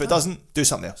 great. If it doesn't, do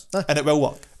something else. And it will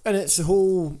work. And it's the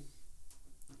whole,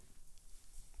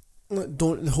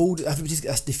 everybody's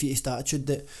got this defeatist attitude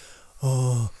that,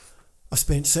 I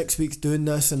spent 6 weeks doing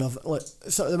this and I've, like,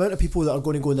 so the amount of people that are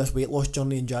going to go on this weight loss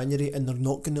journey in January and they're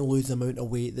not going to lose the amount of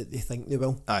weight that they think they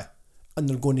will. Aye. And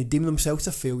they're going to deem themselves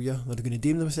a failure. They're going to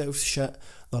deem themselves shit.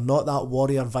 They're not that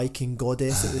warrior Viking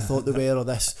goddess that they thought they were, or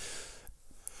this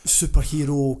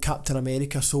superhero Captain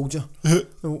America soldier.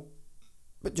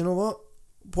 But you know what?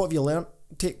 What have you learnt?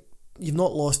 You've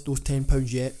not lost those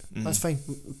 £10 yet. That's fine.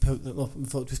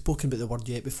 We've spoken about the word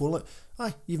yet before.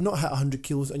 Like, you've not hit 100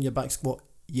 kilos on your back squat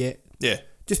yet. Yeah.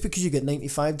 Just because you get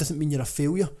 95 doesn't mean you're a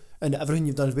failure and everything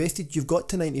you've done is wasted. You've got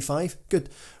to 95. Good.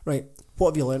 Right.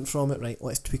 What have you learnt from it? Right.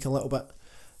 Let's tweak a little bit.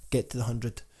 Get to the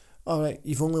 100. Alright.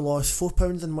 You've only lost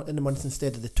 £4 in the month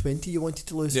instead of the 20 you wanted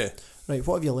to lose. Yeah. Right.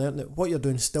 What have you learnt? That what you're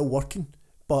doing is still working,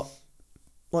 but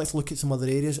let's look at some other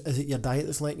areas. Is it your diet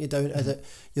that's letting you down? Is it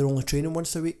you're only training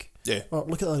once a week? Yeah. Or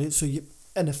look at that. So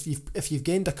if you've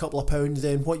gained a couple of pounds,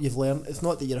 then what you've learnt, it's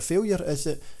not that you're a failure. It's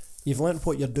that you've learnt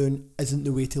what you're doing isn't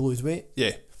the way to lose weight.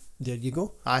 Yeah. there you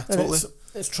go. Aye, And totally.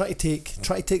 It's try to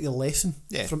take the lesson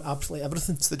from absolutely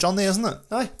everything. It's the journey, isn't it?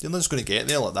 Aye. You're not just going to get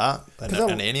there like that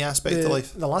in any aspect of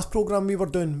life. The last programme we were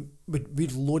doing,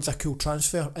 we'd loads of cool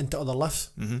transfer into other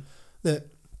lifts. Mm-hmm. That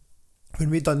when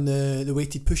we done the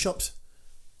weighted push-ups,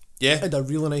 Yeah. had a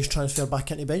really nice transfer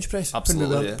back into bench press.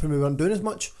 Absolutely, when we weren't doing as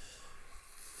much.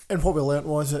 And what we learnt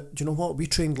was that, do you know what, we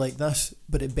trained like this,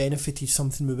 but it benefited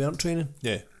something we weren't training.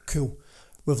 Yeah. Cool.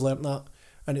 We've learnt that.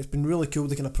 And it's been really cool,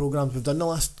 the kind of programmes we've done the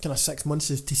last kind of 6 months,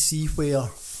 is to see where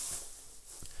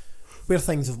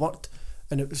things have worked.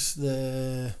 And it was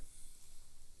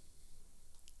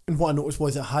and what I noticed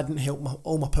was it hadn't helped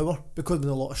all my power, because with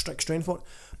a lot of strict strength work,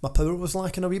 my power was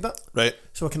lacking a wee bit. Right.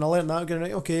 So I kind of learnt that again,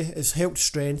 right, okay, it's helped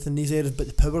strength in these areas, but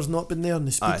the power's not been there, and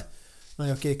the speed. Aye.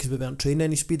 Right, okay, because we weren't training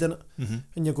any speed in it. Mm-hmm.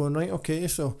 And you're going, right, okay,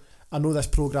 so I know this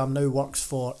programme now works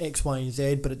for X, Y and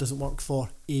Z, but it doesn't work for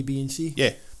A, B and C.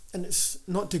 Yeah. And it's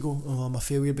not to go, oh, I'm a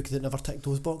failure because it never ticked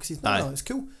those boxes. No, it's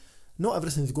cool. Not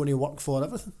everything's going to work for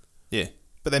everything. Yeah.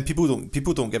 But then people don't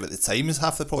give it the time is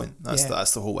half the point. That's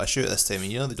the whole issue at this time of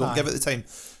year. They don't give it the time.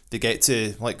 They get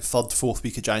to like 3rd, 4th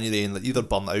week of January and like either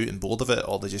burn out and bored of it,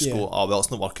 or they just go, oh well,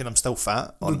 it's not working, I'm still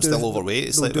fat, or I'm still overweight.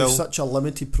 It's like, do such a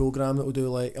limited programme that will do,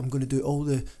 like, I'm going to do all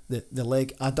the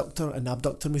leg adductor and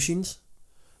abductor machines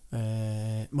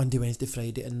Monday, Wednesday,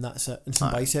 Friday, and that's it, and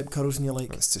some bicep curls, and you're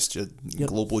like, it's just your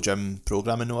global gym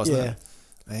programming now, isn't it?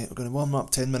 Right, we're going to warm up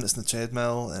 10 minutes in the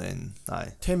treadmill, and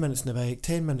then 10 minutes in the bike,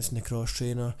 10 minutes in the cross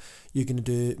trainer. You're going to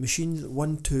do machines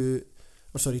 2,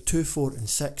 4 and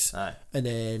 6. And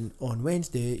then on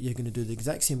Wednesday you're going to do the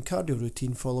exact same cardio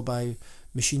routine, followed by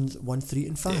machines 1, 3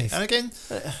 and 5. Yeah. And again,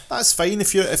 that's fine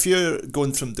if you're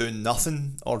going from doing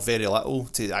nothing or very little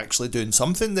to actually doing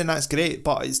something, then that's great.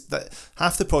 But it's that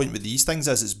half the point with these things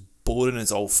is it's boring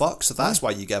as all fuck, so that's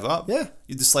why you give up. Yeah.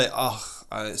 You're just like,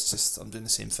 it's just, I'm doing the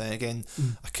same thing again.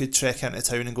 I could trek into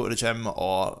town and go to the gym,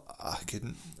 or I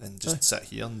couldn't, and just sit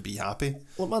here and be happy.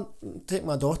 Well, take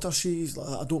my daughter, she's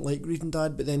like, I don't like reading,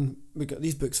 Dad, but then we got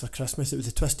these books for Christmas. It was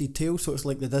a Twisted Tale, so it's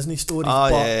like the Disney stories,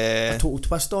 but a total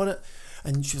twist on it.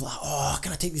 And she was like, oh,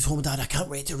 can I take these home, Dad? I can't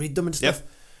wait to read them and stuff. Yep.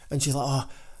 And she's like,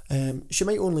 she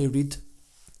might only read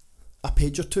a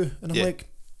page or two, and I'm like,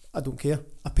 I don't care,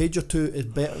 a page or two is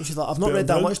better. And she's like, I've not read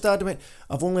that much, Dad. I went,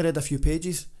 I've only read a few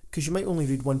pages, because you might only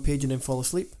read one page and then fall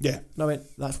asleep. Yeah. And I went,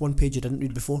 that's one page you didn't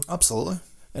read before. Absolutely.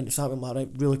 And it's happening, like, right,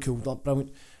 really cool. But I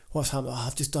went, what's happening? Oh,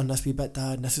 I've just done this wee bit,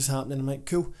 Dad, and this is happening. I'm like,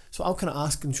 cool. So I'll kind of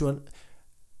ask and show her,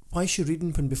 why is she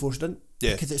reading when before she didn't?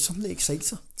 Yeah. Because it's something that excites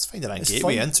her. It's finding a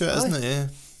gateway into it, isn't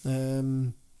it? Yeah.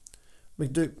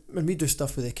 When we do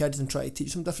stuff with the kids and try to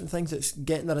teach them different things, it's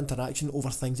getting their interaction over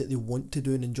things that they want to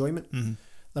do in enjoyment. Mm-hmm.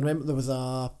 I remember there was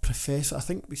a professor, I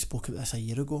think we spoke about this a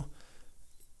year ago.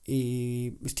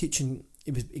 He was teaching.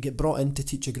 He got brought in to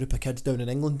teach a group of kids down in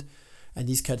England, and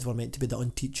these kids were meant to be the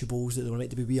unteachables, that they were meant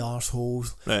to be wee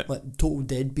arseholes, like total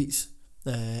deadbeats,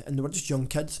 and they were just young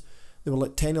kids. They were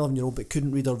like 10, 11-year-old, but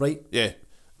couldn't read or write. Yeah.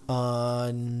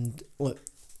 And look,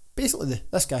 basically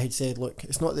this guy had said, look,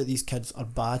 it's not that these kids are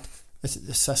bad, it's that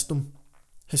the system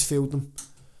has failed them.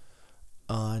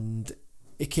 And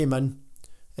he came in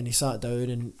and he sat down,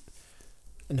 and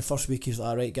in the first week he was like,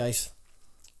 alright guys,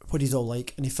 what he's all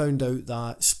like, and he found out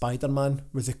that Spider-Man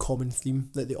was a common theme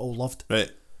that they all loved.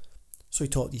 Right. So he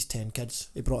taught these 10 kids.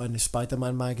 He brought in the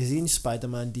Spider-Man magazines,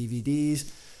 Spider-Man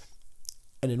DVDs,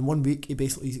 and in 1 week he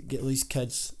basically get these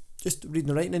kids just reading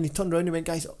and writing, and he turned around and he went,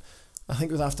 guys, I think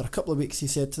it was after a couple of weeks, he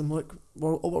said to them, look,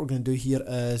 all we're going to do here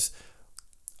is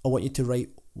I want you to write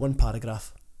one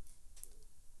paragraph.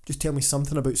 Just tell me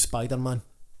something about Spider-Man.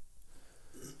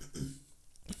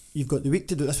 You've got the week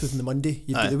to do this within the Monday.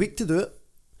 You've got the week to do it,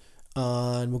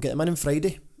 and we'll get them in on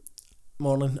Friday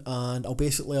morning, and I'll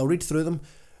read through them,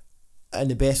 and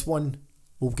the best one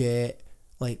will get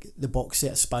like the box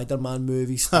set of Spider-Man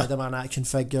movies, Spider-Man action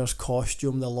figures,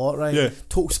 costume, the lot, right? Yeah.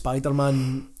 Total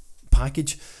Spider-Man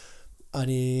package. And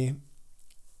he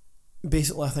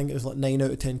basically, I think it was like 9 out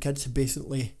of 10 kids had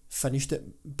basically finished it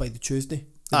by the Tuesday.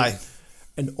 Aye.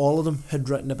 And all of them had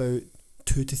written about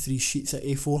 2 to 3 sheets of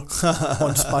A4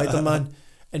 on Spider-Man.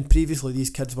 And previously these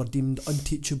kids were deemed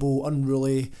unteachable,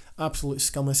 unruly, absolute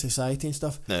scum of society and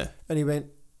stuff. Yeah. And he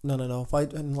went, no. Why?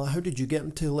 And like, how did you get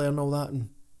them to learn all that and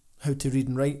how to read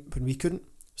and write when we couldn't?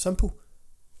 Simple.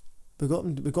 We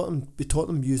taught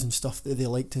them using stuff that they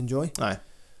like to enjoy. Aye.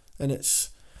 And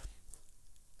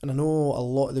I know a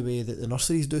lot of the way that the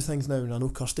nurseries do things now, and I know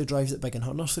Kirsty drives it big in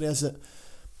her nursery, is that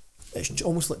it's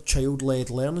almost like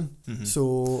child-led learning. Mm-hmm.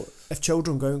 So if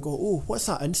children go out and go, oh, what's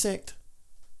that insect?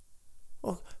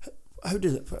 Oh, how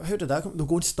did that come? They'll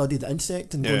go and study the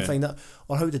insect and go and find that.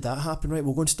 Or how did that happen? Right,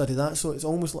 we'll go and study that. So it's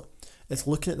almost like, It's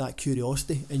looking at that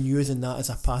curiosity and using that as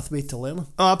a pathway to learning.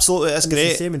 Oh, absolutely, that's And great.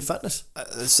 It's the same in fitness.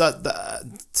 It's that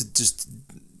to just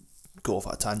go off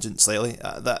a tangent slightly.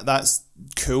 That's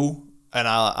cool, and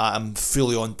I'm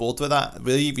fully on board with that.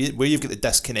 Where you've got the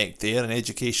disconnect there in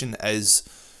education is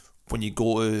when you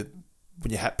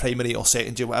hit primary or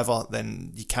secondary, whatever,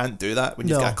 then you can't do that when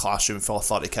you've got a classroom full of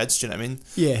 30 kids. Do you know what I mean?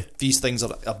 Yeah. These things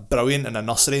are brilliant in a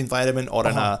nursery environment or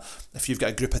if you've got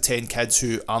a group of 10 kids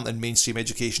who aren't in mainstream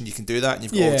education, you can do that and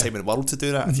you've got all the time in the world to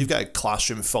do that. If you've got a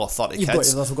classroom full of 30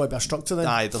 kids... There's got to be a structure then.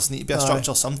 Aye, there's need to be a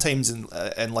structure. Sometimes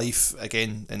in life,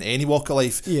 again, in any walk of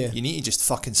life, you need to just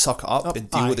fucking suck it up and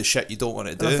deal with the shit you don't want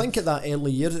to do. And I think at that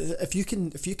early year, if you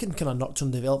can kind of nurture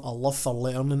and develop a love for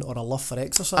learning or a love for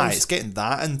exercise... it's getting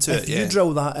that into it, If you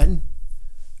drill that in,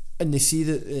 and they see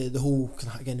that the whole,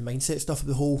 again, the mindset stuff,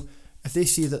 if they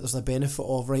see that there's a benefit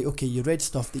of, right, okay, you read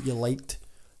stuff that you liked,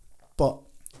 but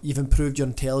you've improved your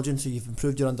intelligence or you've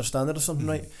improved your understanding or something,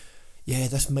 right? Yeah,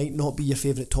 this might not be your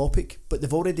favourite topic, but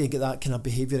they've already got that kind of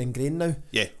behaviour ingrained now.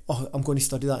 Yeah. Oh, I'm going to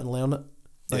study that and learn it.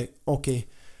 Right, okay.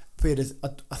 Whereas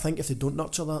I think if they don't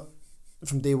nurture that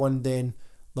from day one, then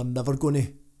they're never going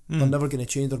to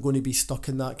change. They're going to be stuck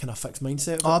in that kind of fixed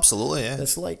mindset. Oh, absolutely, yeah.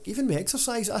 It's like, even with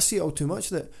exercise, I see it all too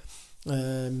much that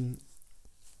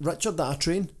Richard that I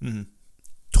train,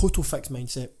 total fixed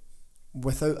mindset,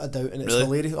 without a doubt, and it's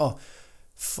hilarious.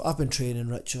 I've been training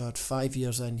Richard 5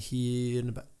 years in here, and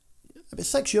about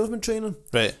 6 years I've been training,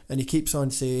 right? And he keeps on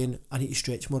saying, I need to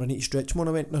stretch more.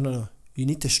 I went, no, you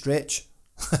need to stretch,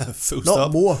 Full not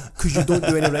stop. more, because you don't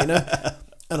do any right now.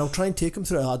 And I'll try and take him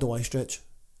through it. I don't want to stretch,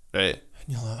 right? And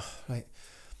you're like, right.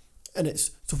 And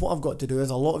so what I've got to do is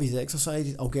a lot of his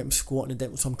exercises, I'll get him squatting and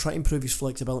deadlifting. So I'm trying to improve his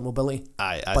flexibility and mobility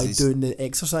by doing the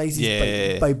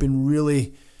exercises, by being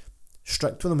really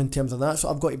strict with him in terms of that. So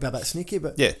I've got to be a bit sneaky.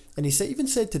 But and he even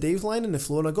said today, he was lying on the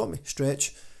floor and I got me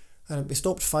stretch, and we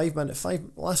stopped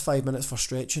last 5 minutes for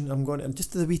stretching. I'm going, and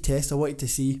just the wee test I wanted to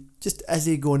see, just is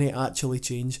he going to actually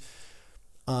change?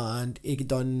 And he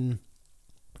done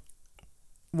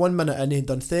 1 minute in, he'd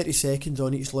done 30 seconds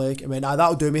on each leg, and went,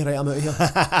 that'll do me, right, I'm out of here.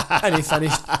 And he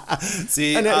finished.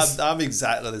 See, I'm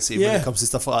exactly the same when it comes to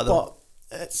stuff like that. But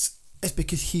it's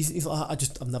because he's like,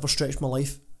 I've never stretched my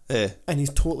life. Yeah. And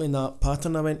he's totally in that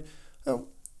pattern. I went, well,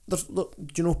 do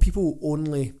you know, people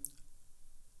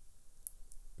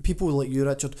like you,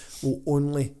 Richard, will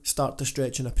only start to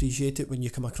stretch and appreciate it when you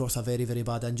come across a very, very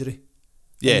bad injury.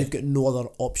 Yeah. And you've got no other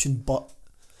option but...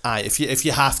 Aye, if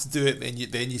you have to do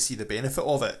it, then you see the benefit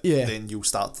of it. Yeah. Then you'll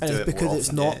start to and do it's it because more it's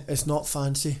often, not it's not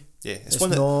fancy. Yeah, it's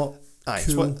not cool.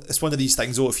 It's one of these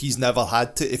things though. If he's never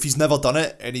done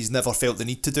it and he's never felt the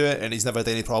need to do it and he's never had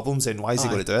any problems, then why is he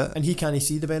going to do it? And he can't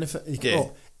see the benefit.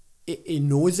 He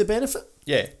knows the benefit.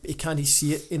 Yeah. But he can't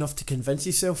see it enough to convince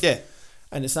himself. Yeah.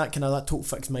 And it's that kind of that total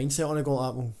fixed mindset on it. Going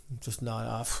like, well, just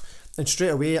nah. And straight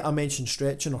away I mentioned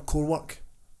stretching or core work.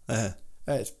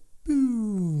 It's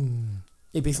boom.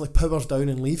 He basically powers down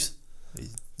and leaves. You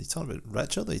talking about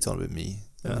Richard or you talking about me?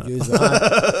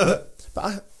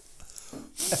 But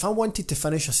if I wanted to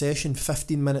finish a session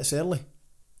 15 minutes early,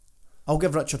 I'll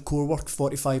give Richard core work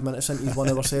 45 minutes into his 1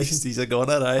 hour session. He's a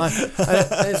goner, right?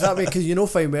 It's that way, because you know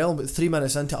fine well, but 3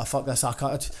 minutes into it, fuck this,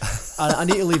 I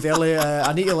need to leave early.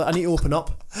 I need to open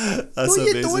up. That's no,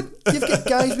 amazing. You don't. You've got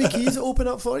guys with keys that open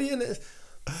up for you, and it's...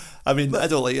 I mean, I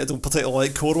don't particularly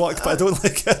like core work, but I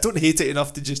don't hate it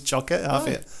enough to just chuck it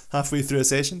halfway through a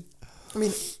session. I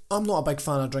mean, I'm not a big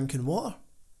fan of drinking water.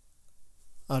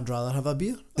 I'd rather have a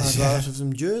beer. I'd rather have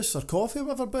some juice or coffee or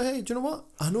whatever, but hey, do you know what?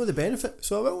 I know the benefit,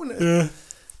 so I will. Yeah.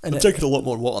 I'm drinking a lot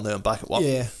more water now I'm back at work.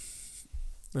 Yeah.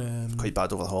 Quite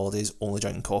bad over the holidays, only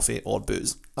drinking coffee or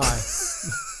booze. Aye.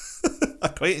 I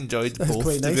quite enjoyed both,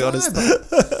 quite nice, to be honest.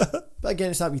 But again,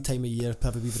 it's that wee time of year,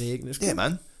 probably break. And it's yeah,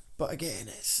 man. But again,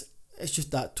 it's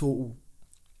just that total...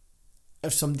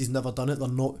 If somebody's never done it, they're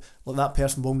not... Like, that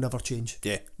person will never change.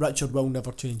 Yeah. Richard will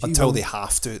never change. Until they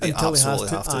have to. They absolutely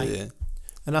have to, yeah.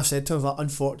 And I said to him, like,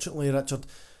 unfortunately, Richard,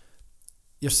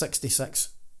 you're 66.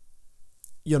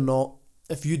 You're not...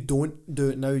 If you don't do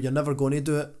it now, you're never going to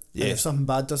do it. Yeah. And if something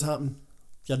bad does happen,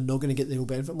 you're not going to get the real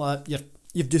benefit. Like,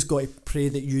 you've just got to pray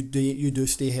that you do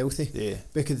stay healthy. Yeah.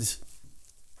 Because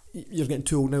you're getting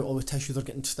too old now, all the tissues are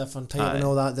getting stiff and tight and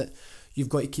all that you've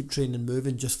got to keep training and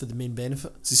moving just for the main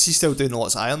benefit. So is he still doing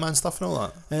lots of Ironman stuff and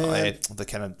all that? The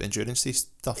kind of endurance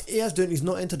stuff? He is doing. He's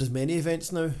not entered as many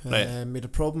events now. Right. Made a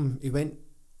problem. He went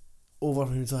over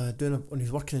when he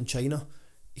was working in China.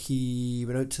 He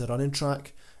went out to the running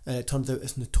track, and it turns out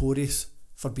it's notorious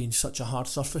for being such a hard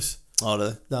surface. Oh,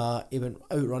 really? That he went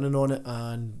out running on it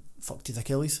and fucked his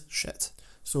Achilles. Shit.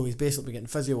 So he's basically getting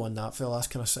physio on that for the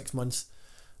last kind of 6 months.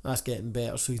 That's getting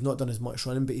better. So he's not done as much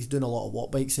running, but he's doing a lot of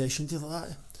walk bike sessions like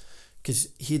that. Because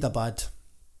he had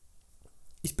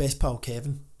his best pal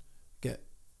Kevin get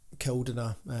killed in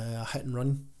a hit and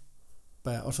run.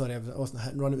 But it wasn't a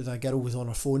hit and run. It was a girl was on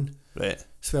her phone, Right.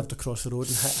 swerved across the road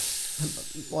and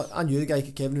hit. I knew the guy,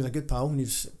 Kevin. He was a good pal and he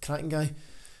was a cracking guy.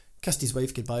 Kissed his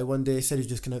wife goodbye one day. Said he was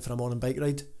just going out for a morning bike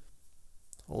ride.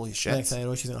 Holy shit. Next thing I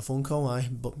know, she's on a phone call.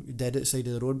 But dead at the side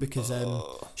of the road because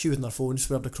she was on her phone,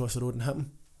 swerved across the road and hit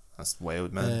him. That's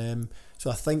wild, man.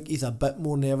 So I think he's a bit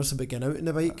more nervous about getting out on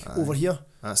the bike over here.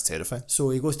 That's terrifying.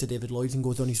 So he goes to David Lloyd's and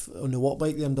goes on the walk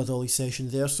bike there and does all his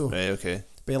sessions there. So, Right, okay.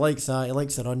 but he likes that. He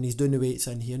likes the run. He's doing the weights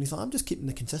in here, and he's like, I'm just keeping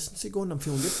the consistency going. I'm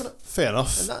feeling good for it. Fair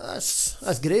enough. And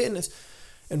that's great.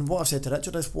 And what I've said to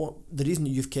Richard is the reason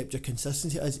that you've kept your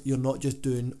consistency is you're not just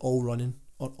doing all running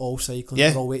or all cycling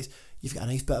or all weights. You've got a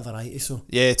nice bit of variety. So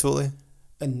yeah, totally.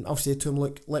 And I'll say to him,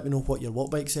 look, let me know what your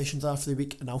walk bike sessions are for the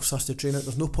week and I'll suss the train out.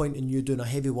 There's no point in you doing a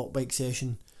heavy walk bike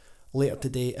session later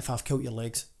today if I've killed your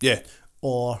legs. Yeah.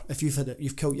 Or if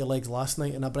you've killed your legs last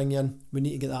night and I bring you in, we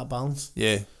need to get that balance.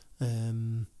 Yeah.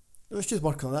 It's just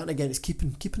working on that, and again, it's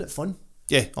keeping it fun.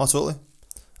 Yeah, totally.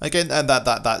 Again, and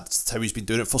that's how he's been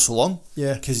doing it for so long.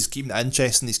 Yeah. Because he's keeping it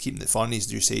interesting, he's keeping it fun,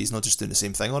 as you say, he's not just doing the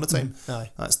same thing all the time. Aye.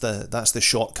 That's the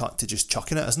shortcut to just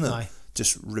chucking it, isn't it? Aye.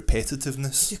 Just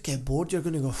repetitiveness. If you get bored, you're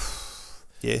going to go...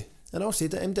 Yeah. And I'll say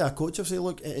to him, to a coach, I'll say,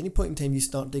 look, at any point in time you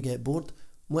start to get bored,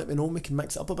 let me know, we can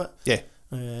mix it up a bit. Yeah.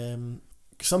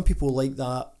 Some people like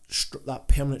that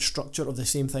permanent structure of the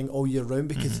same thing all year round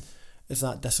because it's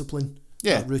that discipline,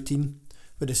 that routine.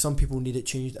 Whereas some people need it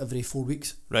changed every 4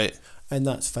 weeks. Right. And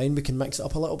that's fine, we can mix it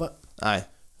up a little bit. Aye.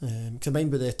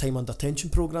 Combined with the time under tension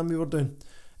programme we were doing,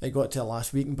 it got to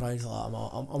last week and Brian's like, I'm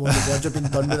on the verge of being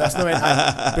done with this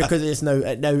now, because it's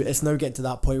now getting to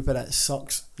that point where it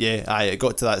sucks. Yeah, aye, it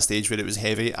got to that stage where it was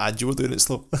heavy and you were doing it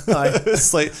slow. Aye.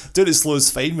 It's like, doing it slow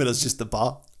is fine when it's just the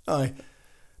bar. Aye.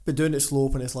 But doing it slow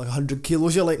when it's like 100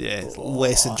 kilos, you're like... Yeah, it's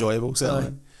less enjoyable, certainly.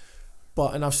 Aye.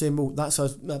 But, and I've said, well, that's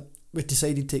us. We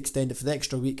decided to extend it for the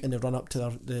extra week in the run up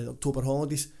to the October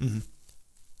holidays. Mm-hmm.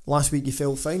 Last week you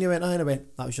felt fine, you went, and I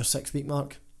went, that was your 6 week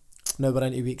mark. Now we're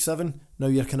into week 7. Now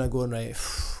you're kind of going, right,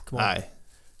 come on. Aye.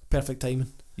 Perfect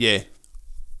timing. Yeah.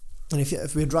 And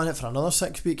if we'd ran it for another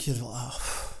 6 weeks, you're like,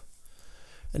 oh.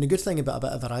 And the good thing about a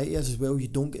bit of variety is as well, you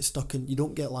don't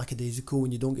get lackadaisical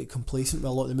and you don't get complacent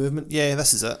with a lot of the movement. Yeah,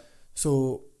 this is it.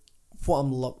 So what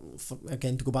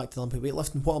again, to go back to the Olympic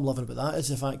weightlifting, what I'm loving about that is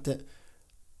the fact that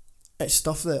it's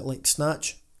stuff that, like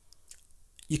snatch,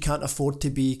 you can't afford to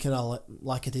be kind of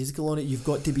lackadaisical on it. You've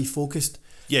got to be focused.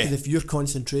 Yeah. Because if your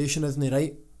concentration isn't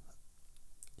right,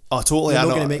 totally. You're not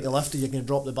going to make the lift, or you're going to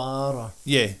drop the bar, or...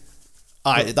 Yeah.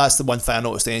 Aye, that's the one thing I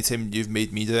noticed anytime you've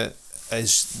made me do it,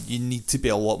 is you need to be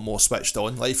a lot more switched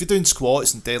on. Like if you're doing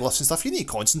squats and deadlifts and stuff, you need to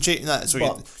concentrate on that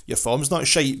so your form's not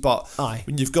shite. But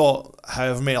when you've got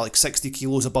however many, like 60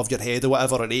 kilos above your head or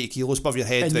whatever, or 80 kilos above your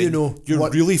head, and then you're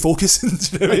really focusing.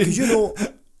 Because you know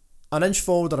an inch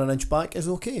forward or an inch back is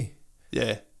okay.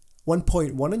 Yeah.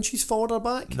 1.1 inches forward or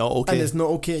back, not okay. And it's not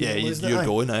okay. Yeah, you're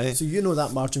going, aye. So you know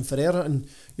that margin for error, and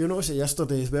you notice it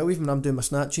yesterday as well. Even when I'm doing my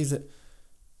snatches, that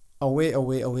I'll wait.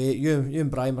 You and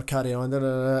Brian were carrying on,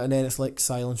 and then it's like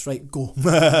silence. Right, go.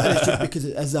 And it's just because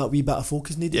it is that wee bit of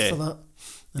focus needed for that.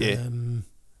 Yeah. And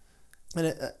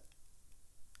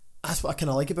that's what I kind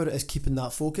of like about it, is keeping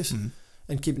that focus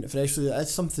and keeping it fresh. So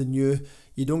it's something new.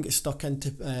 You don't get stuck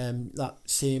into that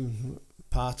same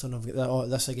pattern of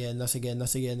this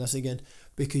again,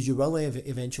 because you will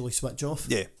eventually switch off.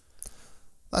 Yeah.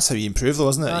 That's how you improve, though,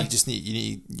 isn't it? Aye. You just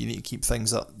need to keep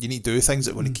things up. You need to do things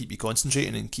that want to keep you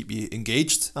concentrating and keep you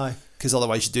engaged. Aye. Because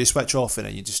otherwise you do switch off and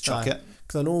then you just chuck it.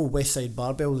 Because I know Westside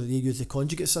Barbell, they use the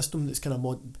conjugate system. That's kind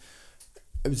of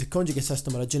it was the conjugate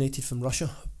system originated from Russia,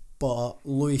 but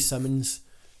Louis Simmons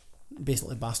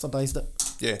basically bastardised it.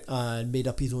 Yeah. And made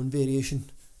up his own variation.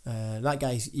 That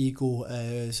guy's ego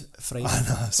is frightening. I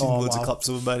know, I've seen loads of clips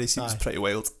of him, man. He seems pretty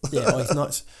wild. Yeah, he's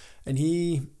nuts. And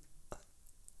he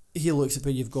looks at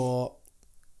where you've got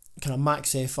kind of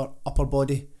max effort upper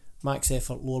body, max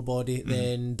effort lower body,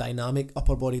 then dynamic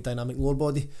upper body, dynamic lower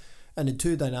body. And the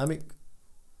two dynamic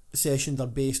sessions are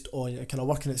based on kind of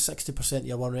working at 60% of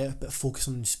your one rep, but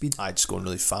focusing on speed. Just going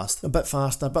really fast. A bit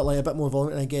faster, a bit lighter, a bit more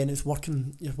volume. And again,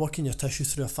 you're working your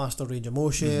tissues through a faster range of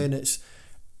motion. It's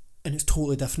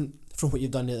totally different from what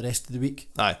you've done the rest of the week.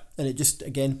 Aye. And it just,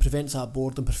 again, prevents that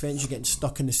boredom, prevents you getting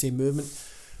stuck in the same movement.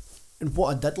 And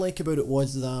what I did like about it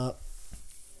was that,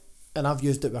 and I've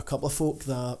used it with a couple of folk,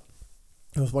 that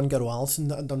there was one girl, Alison,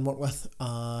 that I'd done work with,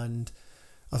 and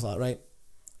I was like, right,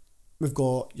 we've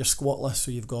got your squat list.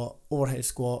 So you've got overhead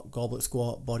squat, goblet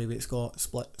squat, bodyweight squat,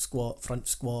 split squat, front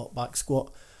squat, back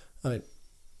squat. I mean,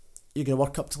 you're going to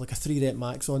work up to like a 3 rep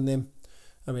max on them.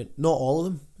 I mean, not all of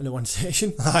them in the one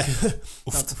session.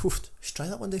 Just try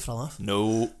that one day for a laugh.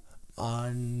 No.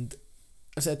 And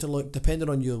I said to look, depending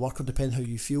on your work or depending how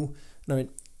you feel. Now, I mean,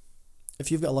 if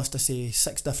you've got a list of say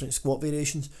 6 different squat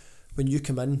variations, when you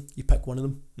come in, you pick one of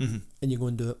them and you go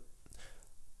and do it.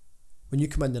 When you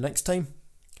come in the next time,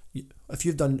 if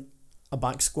you've done a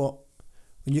back squat,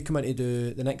 when you come in to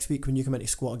do the next week, when you come in to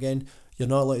squat again, you're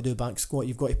not allowed to do a back squat.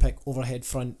 You've got to pick overhead,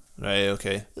 front, right,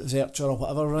 okay, Zercher or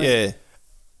whatever, right? Yeah.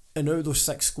 And out of those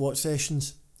 6 squat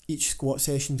sessions, each squat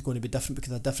session is going to be different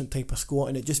because of a different type of squat,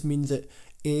 and it just means that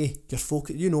your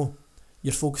focus,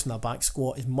 your focus on a back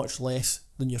squat is much less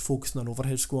than your focus on an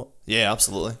overhead squat. Yeah,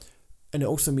 absolutely. And it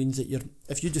also means that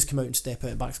if you just come out and step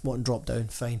out of back squat and drop down,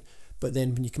 fine. But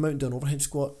then when you come out and do an overhead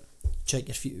squat, check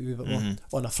your feet a wee bit more.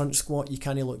 On a front squat, you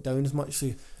can't look down as much, so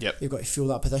you've got to feel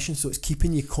that position. So it's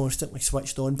keeping you constantly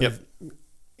switched on, but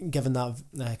giving that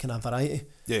kind of variety.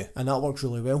 Yeah, and that works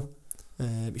really well.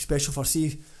 Especially for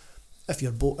if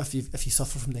you're if you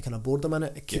suffer from the kind of boredom in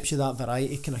it, it keeps you that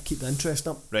variety, kind of keep the interest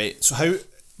up. Right. So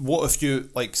what if you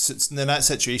like in that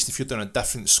situation, if you're doing a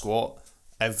different squat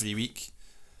every week?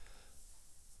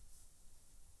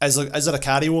 Is there a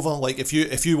carryover? Like if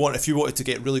you wanted to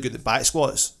get really good at back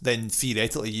squats, then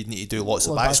theoretically you'd need to do lots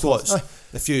of back squats.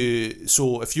 If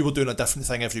you were doing a different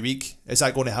thing every week, is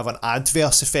that going to have an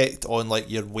adverse effect on like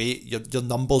your weight, your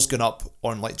numbers going up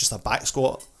on like just a back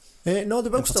squat? No, they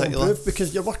will still improve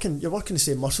because you're working the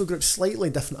same muscle groups,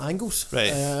 slightly different angles.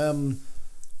 Right.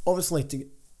 Obviously,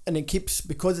 and it keeps,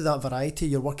 because of that variety,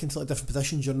 you're working slightly different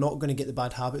positions. You're not going to get the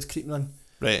bad habits creeping in.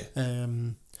 Right.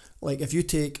 Like if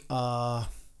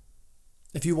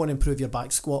you want to improve your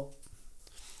back squat,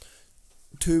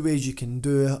 2 ways you can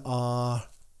do the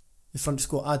front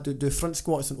squat. I do front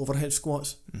squats and overhead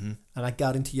squats, and I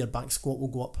guarantee your back squat will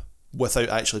go up without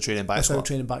actually training back squat. Without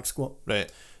training back squat.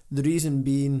 Right. The reason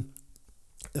being,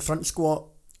 the front squat,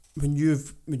 when you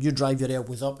drive your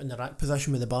elbows up in the rack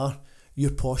position with the bar,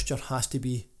 your posture has to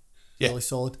be really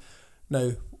solid.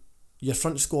 Now, your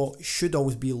front squat should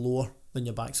always be lower than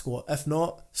your back squat. If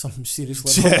not, something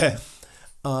seriously wrong.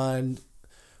 And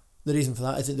the reason for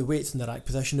that is that the weight's in the rack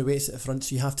position, the weight's at the front,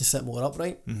 so you have to sit more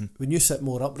upright. When you sit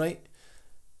more upright,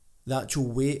 the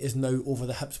actual weight is now over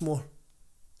the hips more.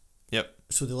 Yep.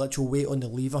 So the actual weight on the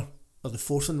lever, or the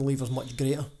force on the lever, is much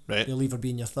greater. Right. The lever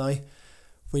being your thigh.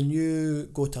 When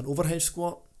you go to an overhead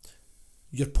squat,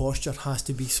 your posture has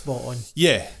to be spot on.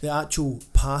 Yeah. The actual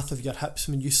path of your hips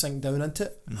when you sink down into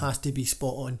it has to be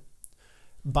spot on.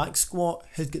 Back squat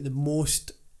has got the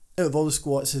most, out of all the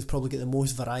squats, has probably got the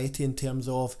most variety in terms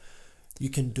of you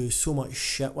can do so much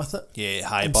shit with it. Yeah,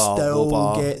 high bar, low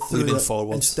bar, leaning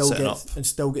forward, and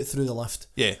still get through the lift.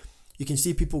 Yeah. You can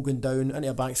see people going down into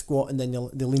a back squat and then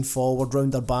they lean forward,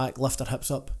 round their back, lift their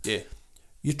hips up. Yeah.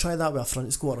 You try that with a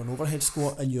front squat or an overhead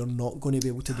squat and you're not going to be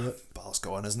able to do it. Ball's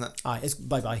gone, isn't it? It's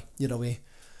bye-bye, you're away.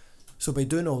 So by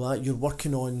doing all that, you're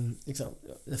working on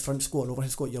the front squat and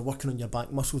overhead squat, you're working on your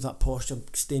back muscles, that posture,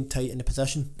 staying tight in the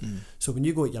position. So when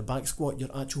you go at your back squat,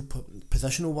 your actual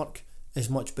positional work is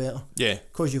much better. Yeah.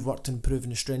 Because you've worked on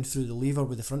improving the strength through the lever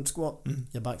with the front squat,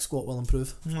 your back squat will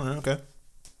improve. Okay.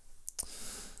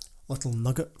 Little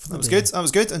nugget for that was good. That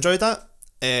was good. Enjoyed that.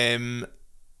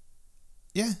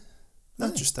 Yeah.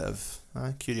 Just out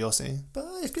of curiosity. But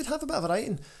it's good to have a bit of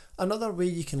variety. Another way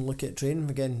you can look at training,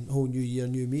 again, whole new year,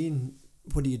 new me, and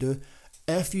what do?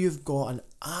 If you've got an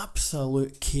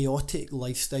absolute chaotic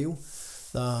lifestyle,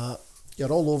 that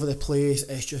you're all over the place,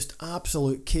 it's just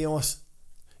absolute chaos,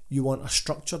 you want a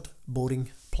structured, boring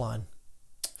plan.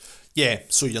 Yeah,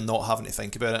 so you're not having to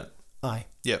think about it. Aye.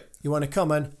 Yep. You want to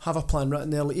come in, have a plan written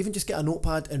there, like even just get a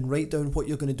notepad and write down what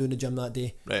you're going to do in the gym that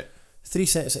day. Right. 3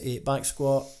 sets of 8 back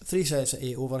squat, 3 sets of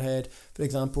 8 overhead, for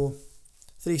example,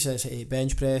 3 sets of 8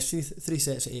 bench press, 3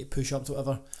 sets of 8 push-ups,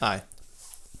 whatever. Aye.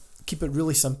 Keep it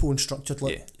really simple and structured.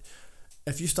 Like, yeah.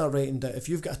 If you start writing down, if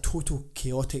you've got a total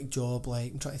chaotic job,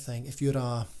 like, I'm trying to think, if you're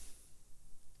a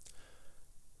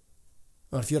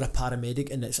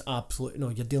paramedic and it's absolute,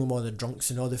 you're dealing with all the drunks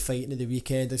and all the fighting at the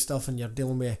weekend and stuff, and you're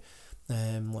dealing with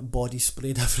like body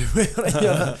sprayed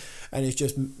everywhere, and it's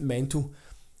just mental.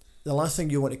 The last thing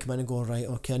you want to come in and go, right,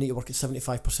 okay, I need to work at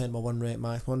 75% my 1 rep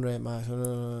max.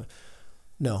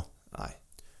 No. Aye.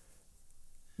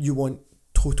 You want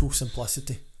total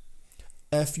simplicity.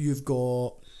 If you've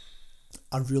got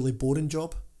a really boring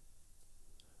job,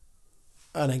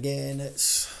 and again, I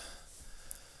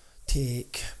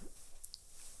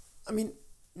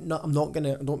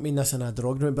don't mean this in a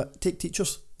derogatory, but take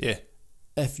teachers. Yeah.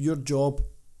 if your job,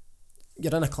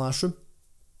 you're in a classroom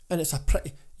and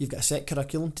you've got a set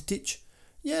curriculum to teach,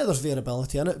 yeah, there's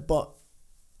variability in it, but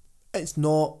it's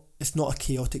not a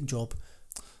chaotic job.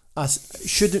 As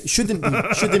shouldn't be.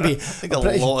 I think a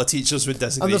lot of teachers would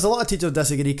disagree. And there's a lot of teachers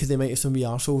disagree because they might have some wee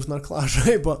arseholes in their class,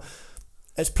 right? But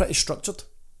it's pretty structured.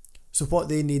 So what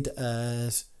they need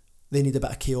is they need a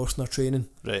bit of chaos in their training.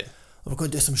 Right. We're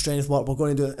going to do some strength work. We're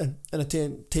going to do it.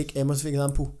 And take Emma's for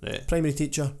example. Right. Primary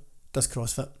teacher does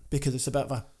CrossFit because it's a bit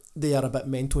of a. They are a bit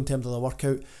mental in terms of the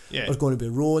workout. Yeah. There's going to be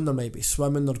rowing. There might be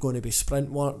swimming. There's going to be sprint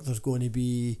work. There's going to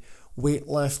be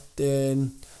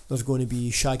weightlifting. There's going to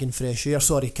be shagging fresh air.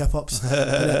 Sorry, kip ups.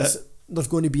 There's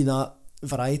going to be that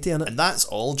variety in it. And that's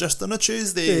all just on a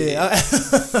Tuesday.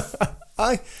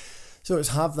 Aye. So it's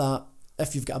have that.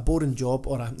 If you've got a boring job,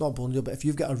 or not a boring job, but if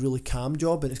you've got a really calm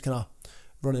job and it's kind of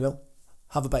running well,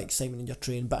 have a bit of excitement in your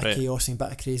training, bit of chaos and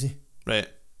bit of crazy. Right.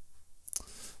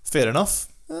 Fair enough.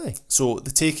 Aye. So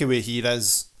the takeaway here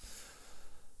is,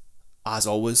 as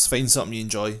always, find something you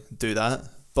enjoy, do that,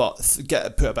 but put a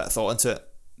bit of thought into it.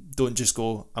 Don't just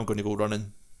go, I'm going to go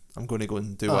running, I'm going to go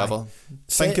and do whatever.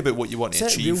 Think about what you want to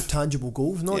achieve. Set real tangible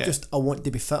goals, not just I want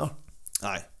to be fitter.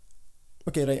 Aye.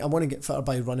 Okay, right, I want to get fitter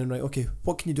by running, right, okay,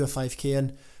 what can you do a 5k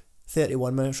in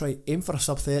 31 minutes, right, aim for a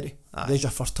sub 30. Aye. There's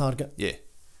your first target. Yeah.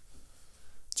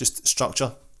 Just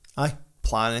structure. Aye.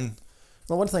 Planning.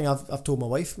 Well, one thing I've told my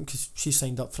wife, because she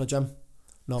signed up for a gym,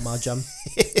 not my gym.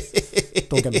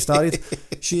 Don't get me started.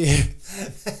 She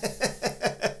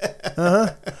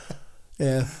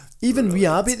yeah. Even wee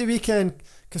Abby at the weekend,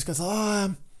 because goes,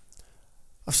 I've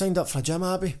signed up for a gym,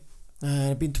 Abby.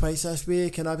 I've been twice this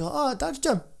week, and I'd be like, Dad's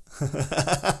gym.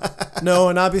 No,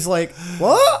 and Abby's like,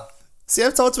 what? See,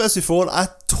 I've talked about this before. I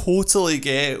totally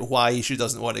get why she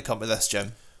doesn't want to come to this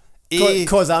gym.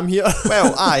 Because I'm here.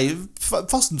 Well,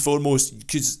 first and foremost,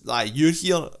 because you're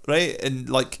here, right? And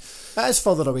like, it is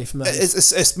further away from that.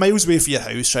 It's miles away from your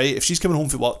house, right? If she's coming home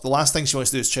from work, the last thing she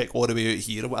wants to do is check all the way out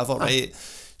here or whatever, right?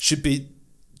 Should be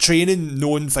training,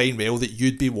 knowing fine well that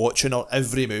you'd be watching her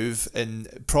every move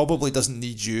and probably doesn't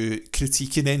need you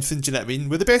critiquing anything, do you know what I mean?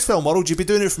 With the best will in the world, you'd be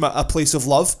doing it from a place of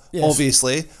love,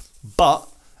 obviously, but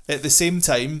at the same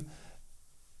time,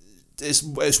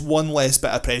 it's one less bit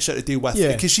of pressure to deal with,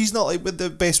 because she's not like, with the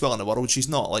best will in the world, she's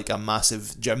not like a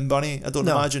massive gym bunny, I don't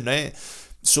imagine, right?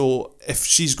 So if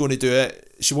she's going to do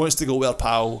it, she wants to go with her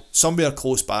pal somewhere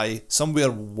close by,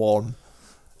 somewhere warm,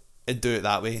 and do it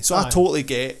that way. So I totally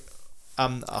get,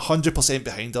 I'm 100%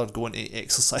 behind her going to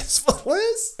exercise for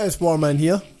less. It's warm in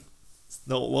here. It's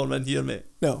not warm in here, mate.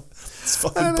 No, it's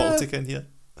fucking Baltic in here.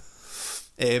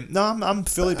 No, I'm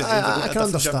fully behind her. I can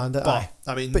understand gym, it, but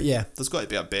I mean, yeah, there's got to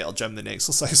be a better gym than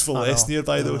exercise for less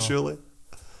nearby, though, surely.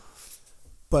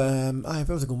 But where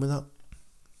was I going with that?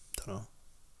 Don't know.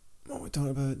 What were we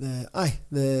talking about?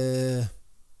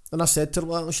 And I said to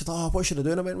her, she's like, what should I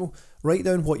do? And I went, well, write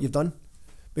down what you've done,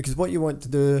 because what you want to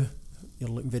do, you're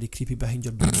looking very creepy behind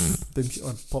your boom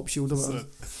or pop shield or whatever.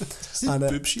 And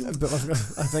boob shield?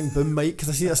 I think boom mic, because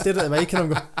I stared at the mic and I'm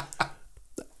going.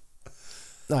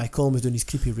 Colin was doing his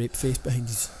creepy rape face behind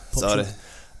his pop shield. So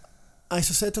I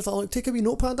said to her, look, take a wee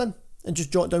notepad in and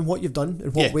just jot down what you've done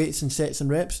and what weights and sets and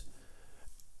reps.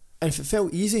 And if it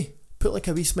felt easy, put like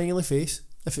a wee smiley face.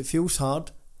 If it feels hard,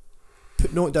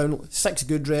 note down 6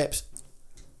 good reps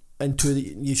and 2 that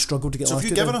you struggle to get. So have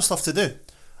you given her stuff to do?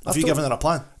 Have you given her a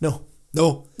plan? No.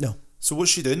 So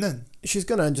what's she doing then? She's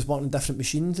going to just working on different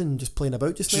machines and just playing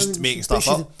about just now. Just making stuff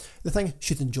up. The thing,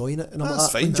 she's enjoying it, and I'm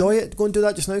like, fine, enjoy it. Go and do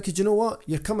that just now, because you know what?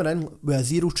 You're coming in with a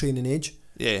 0 training age.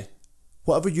 Yeah.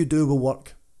 Whatever you do will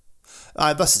work.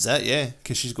 This is it, yeah.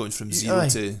 Because she's going from 0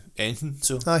 to anything.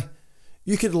 So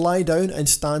you could lie down and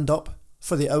stand up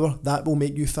for the hour. That will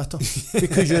make you fitter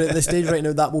because you're at the stage right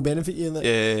now that will benefit you.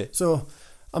 Yeah. So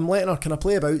I'm letting her kind of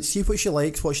play about, see what she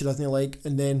likes, what she doesn't like,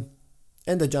 and then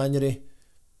end of January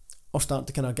I'll start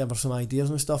to kind of give her some ideas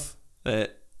and stuff. Right.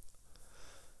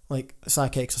 Like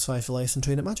sack exercise for less and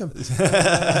train at my gym.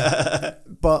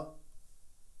 But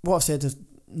what I've said is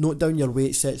note down your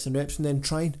weight sets and reps and then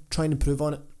try and improve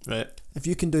on it. Right. If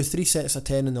you can do 3 sets of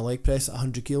 10 in the leg press at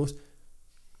 100 kilos,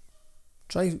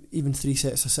 try even 3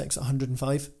 sets of 6 at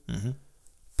 105. Mm-hmm.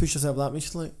 Push yourself that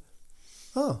much. Like,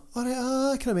 alright,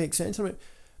 that kind of makes sense.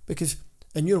 Because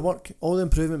in your work, all the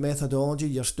improvement methodology,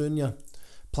 you're doing your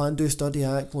plan, do, study,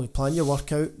 act. Plan your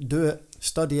workout, do it,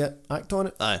 study it, act on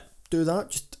it. Aye. Do that.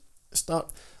 Just start,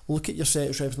 look at your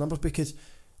sets, reps, numbers, because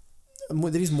the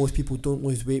reason most people don't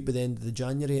lose weight by the end of the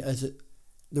January is that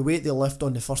the weight they lift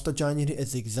on the 1st of January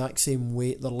is the exact same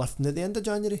weight they're lifting at the end of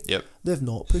January. Yep. They've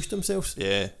not pushed themselves.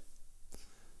 Yeah.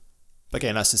 But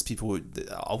again, that's just people who,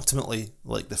 ultimately,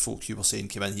 like the folk you were saying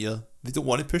came in here, They don't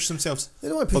want to push themselves. They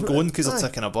don't want to They're push going because they're aye.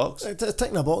 ticking a box. They're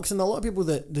ticking a box, and a lot of people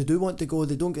that they do want to go,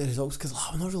 they don't get results because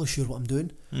I'm not really sure what I'm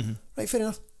doing. Mm-hmm. Right, fair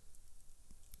enough.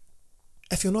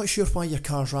 If you're not sure why your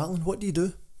car's rattling, what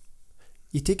do?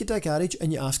 You take it to a garage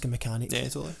and you ask a mechanic. Yeah,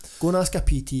 totally. Go and ask a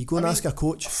PT. Go and ask a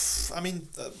coach. I mean,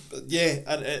 yeah,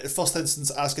 and at first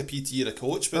instance, ask a PT or a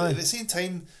coach, but Aye. at the same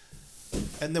time,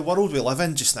 in the world we live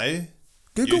in just now,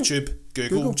 Google. YouTube,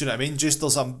 Google, do you know what I mean? Just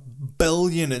there's a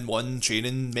billion and one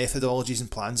training methodologies and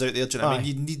plans out there, do you know what I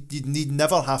mean? You need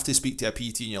never have to speak to a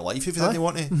PT in your life if you didn't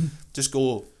want to. Mm-hmm. Just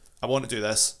go, I want to do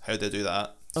this, how do I do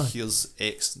that? Aye. Here's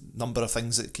X number of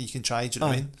things that you can try, do you know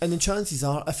what I mean? And the chances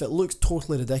are, if it looks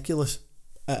totally ridiculous,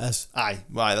 it is. Aye,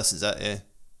 this is it, yeah.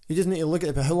 You just need to look at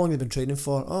it, but how long they've been training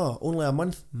for? Oh, only a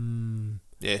month?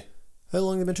 Yeah. How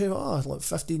long they've been training for? Oh, like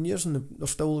 15 years and they're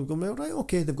still going, well, right,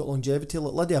 okay, they've got longevity.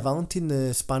 Like Lydia Valentin,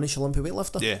 the Spanish Olympic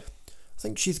weightlifter. Yeah. I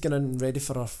think she's getting ready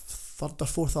for her third or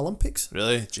fourth Olympics.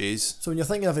 Really? Jeez. So when you're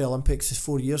thinking every Olympics is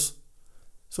 4 years,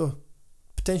 so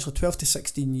potentially 12 to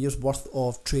 16 years worth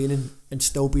of training and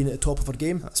still being at the top of her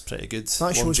game. That's pretty good.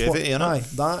 That shows Longevity, innit? Aye,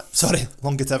 that. Sorry,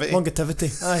 longevity.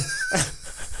 Aye.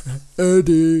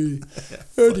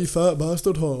 Eddie fat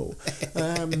bastard Hall.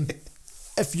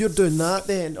 If you're doing that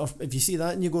then, or if you see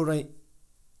that and you go, right,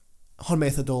 her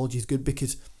methodology is good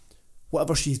because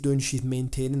whatever she's doing, she's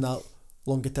maintaining that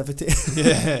longevity.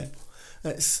 Yeah.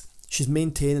 She's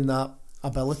maintaining that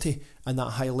ability and that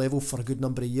high level for a good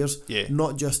number of years. Yeah.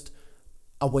 Not just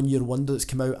a 1 year wonder that's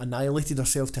come out, annihilated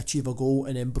herself to achieve a goal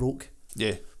and then broke.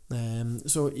 Yeah.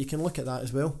 So you can look at that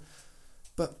as well.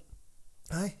 But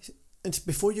aye, it's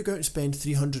before you go out and spend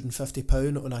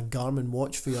 £350 on a Garmin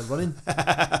watch for your running,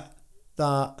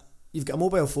 that you've got a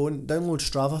mobile phone, download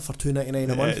Strava for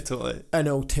 $2.99 a month, Yeah, totally. and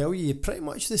it'll tell you pretty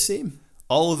much the same.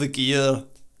 All the gear,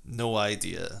 no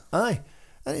idea. Aye,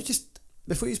 and it's just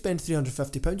before you spend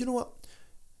 £350, you know what?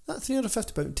 That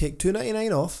 £350, take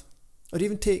 $2.99 off, or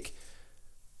even take,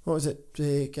 what was it?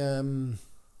 Take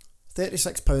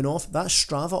 £36 off. That's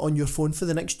Strava on your phone for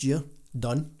the next year.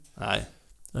 Done. Aye.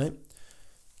 Right.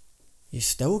 You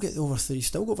still got over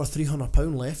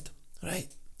 £300 left. Right.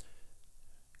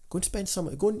 Go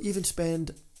and even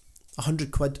spend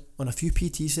 £100 on a few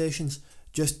PT sessions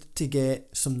just to get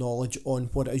some knowledge on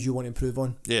what it is you want to improve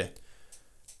on. Yeah.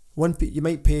 You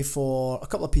might pay for a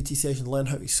couple of PT sessions, learn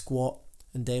how to squat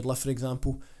and deadlift, for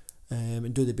example,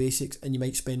 and do the basics, and you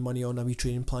might spend money on a wee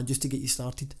training plan just to get you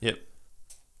started. Yep.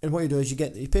 And what you do is you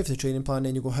pay for the training plan,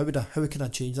 then you go, how can I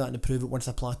change that and improve it once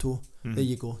I plateau? Mm-hmm. There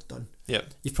you go, done.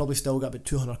 Yep. You've probably still got about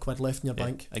 £200 left in your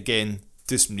bank. Again,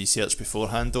 do some research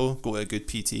beforehand though. Go to a good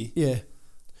PT. Yeah.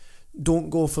 Don't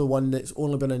go for the one that's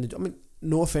only been in the... I mean,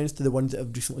 no offence to the ones that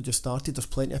have recently just started. There's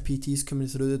plenty of PTs coming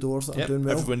through the doors that are doing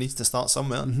well. Everyone needs to start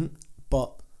somewhere. Mm-hmm.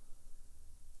 But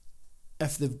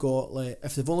if they've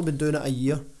only been doing it a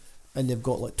year and they've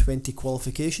got like 20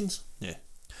 qualifications, yeah,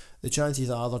 the chances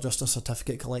are they're just a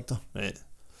certificate collector. Right.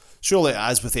 Surely,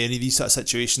 as with any of these sort of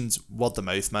situations, word of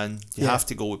mouth, man. You have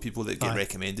to go with people that get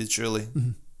recommended, surely.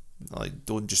 Mm-hmm. Like,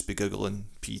 don't just be Googling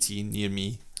PT near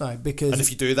me. Aye, because... And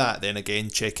if you do that, then again,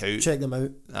 check them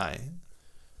out. Aye.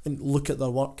 And look at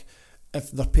their work. If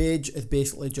their page is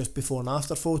basically just before and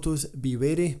after photos, be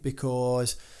wary,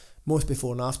 because most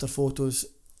before and after photos,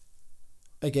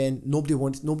 again,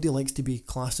 nobody likes to be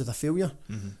classed as a failure.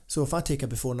 Mm-hmm. So if I take a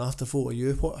before and after photo of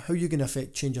you, how are you going to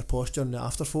change your posture in the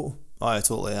after photo? Aye,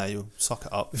 totally. Aye, you'll suck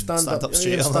it up. Stand up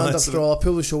straight. Stand up straight,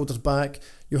 pull the shoulders back.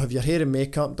 You'll have your hair and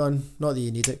makeup done. Not that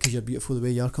you need it because you're beautiful the way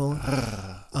you are, Colin.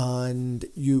 And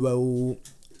you will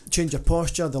change your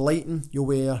posture, the lighting. You'll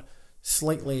wear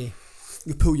slightly...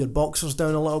 You pull your boxers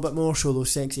down a little bit more, show those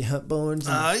sexy hip bones.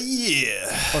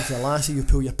 Yeah. Or if you're a lassie, you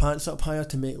pull your pants up higher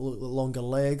to make it look like longer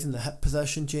legs, and the hip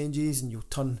position changes, and you'll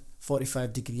turn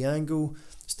 45-degree angle,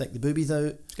 stick the boobies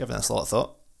out. Giving this a lot of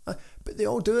thought. But they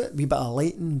all do it. Wee bit of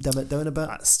lighting, dim it down a bit.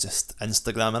 That's just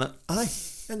Instagram, innit?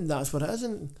 Aye, and that's what it is,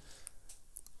 and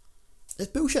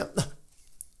it's bullshit.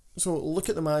 So look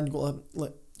at the man. You got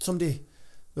like somebody.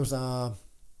 There was a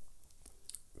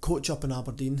coach up in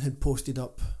Aberdeen had posted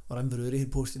up, or Inverurie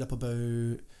had posted up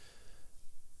about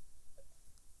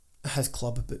his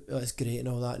club, but it's great and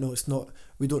all that. No, it's not.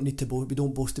 We don't need to we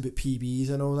don't boast about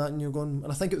PBs and all that. And you're going,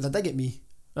 and I think it was a dig at me,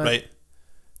 right?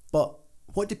 But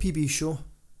what do PBs show?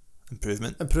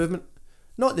 Improvement.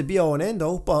 Not the be all and end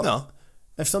all, but no.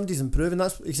 If somebody's improving,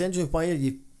 that's essentially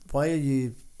why are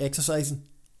you exercising?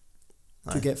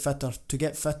 Aye. To get fitter. To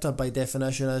get fitter by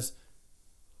definition is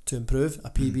to improve. A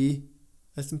PB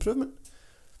is improvement.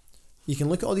 You can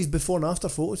look at all these before and after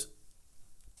photos,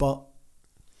 but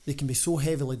they can be so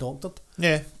heavily doctored.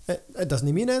 Yeah. It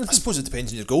doesn't mean anything. I suppose it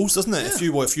depends on your goals, doesn't it?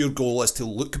 Yeah. If your goal is to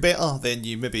look better, then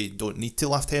you maybe don't need to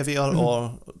lift heavier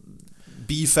or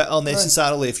be fitter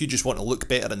necessarily. If you just want to look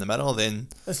better in the mirror, then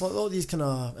It's like all these kind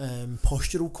of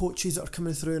postural coaches that are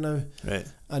coming through now, right.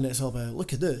 and it's all about,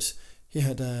 look at this. He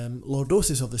had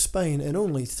lordosis of the spine. In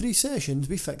only 3 sessions,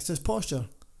 we fixed his posture.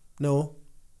 No,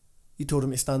 you told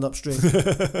him to stand up straight.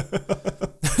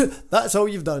 That's all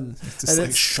you've done. Just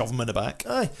like shove him in the back.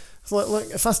 Aye. It's like,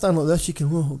 if I stand like this, you can,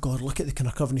 oh God, look at the kind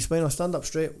of curve in his spine. I'll stand up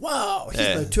straight. Wow, he's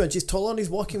now 2 inches taller and he's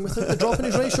walking without the drop in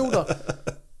his right shoulder.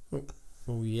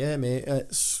 Oh yeah, mate,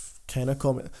 it's kind of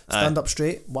common. Stand up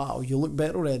straight. Wow, you look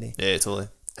better already. Yeah, totally.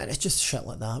 And it's just shit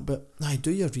like that. But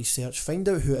do your research. Find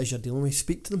out who it is you're dealing with.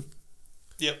 Speak to them.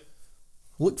 Yep.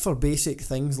 Look for basic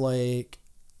things like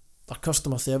their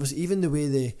customer service, even the way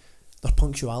their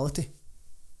punctuality.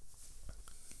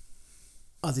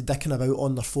 Are they dicking about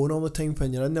on their phone all the time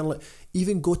when you're in there? Like,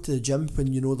 even go to the gym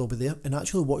when you know they'll be there and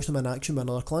actually watch them in action with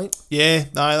another client. Yeah,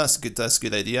 that's a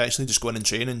good idea. Actually, just go in and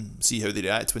train and see how they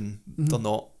react when they're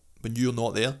not, when you're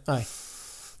not there. Aye.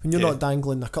 When you're not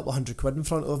dangling a couple of $100 in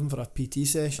front of them for a PT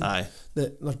session. Aye.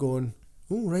 That they're going,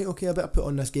 oh right, okay, I better put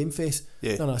on this game face.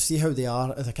 Yeah. No, see how they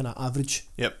are as a kind of average.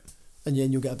 Yep. And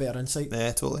then you'll get a better insight.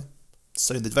 Yeah, totally.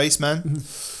 Sound advice, man.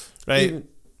 Right.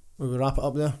 We'll wrap it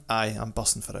up there. Aye, I'm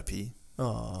busting for a pee.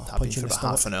 Oh, I've been for about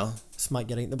half an hour. Smack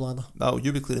you right in the bladder. Oh,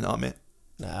 you'll be cleaning it up, mate.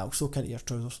 Nah, I'll soak into your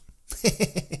trousers.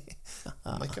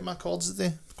 Look at my cords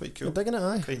today. Quite cool. You're digging it,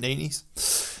 aye. Quite 90s.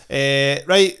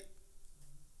 Right.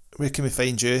 Where can we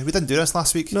find you? We didn't do this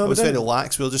last week. No, it was we very didn't.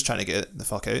 lax. We were just trying to get the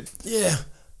fuck out. Yeah.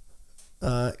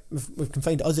 We can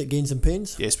find us at Gains and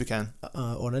Pains Yes, we can.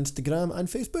 on Instagram and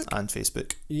Facebook. And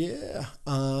Facebook. Yeah.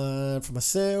 For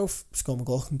myself, Scott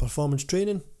McLaughlin Performance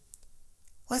Training.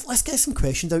 Let's get some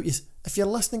questions out. If you're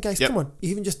listening, guys, come on.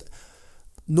 Even just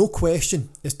no question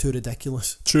is too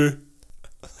ridiculous. True.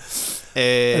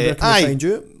 And where can we find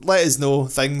you? Let us know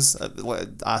things.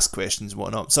 Ask questions,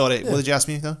 whatnot. Sorry, what did you ask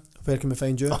me now? Where can we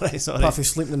find you? Alright, sorry. Puffy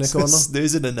sleeping in the corner.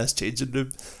 Snoozing in this changing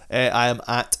room. I am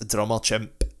at DrummerChimp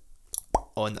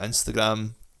on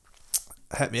Instagram.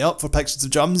 Hit me up for pictures of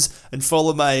drums and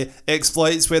follow my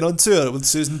exploits when on tour with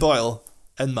Susan Boyle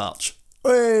in March.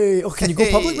 Hey, can you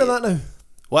go public with that now?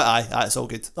 Well, aye, it's all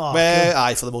good. Oh, well, cool.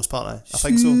 aye, for the most part, aye. I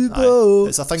think so. Aye.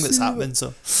 It's a thing that's happening,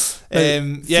 so.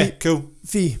 Cool.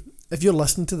 Fee, if you're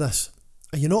listening to this,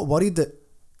 are you not worried that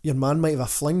your man might have a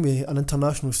fling with an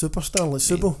international superstar like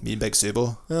Subo? Me and Big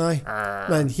Subo. Aye.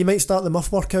 Man, he might start the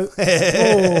muff workout.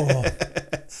 Oh.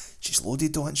 She's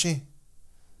loaded, don't she?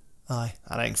 Aye.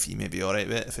 I think Fee may be alright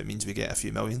with it if it means we get a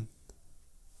few million.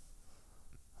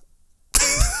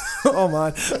 Oh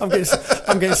man, I'm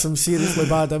getting some seriously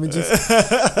bad images.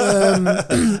 And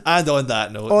on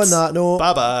that note. On that note,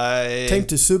 Bye bye. time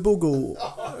to Subo go.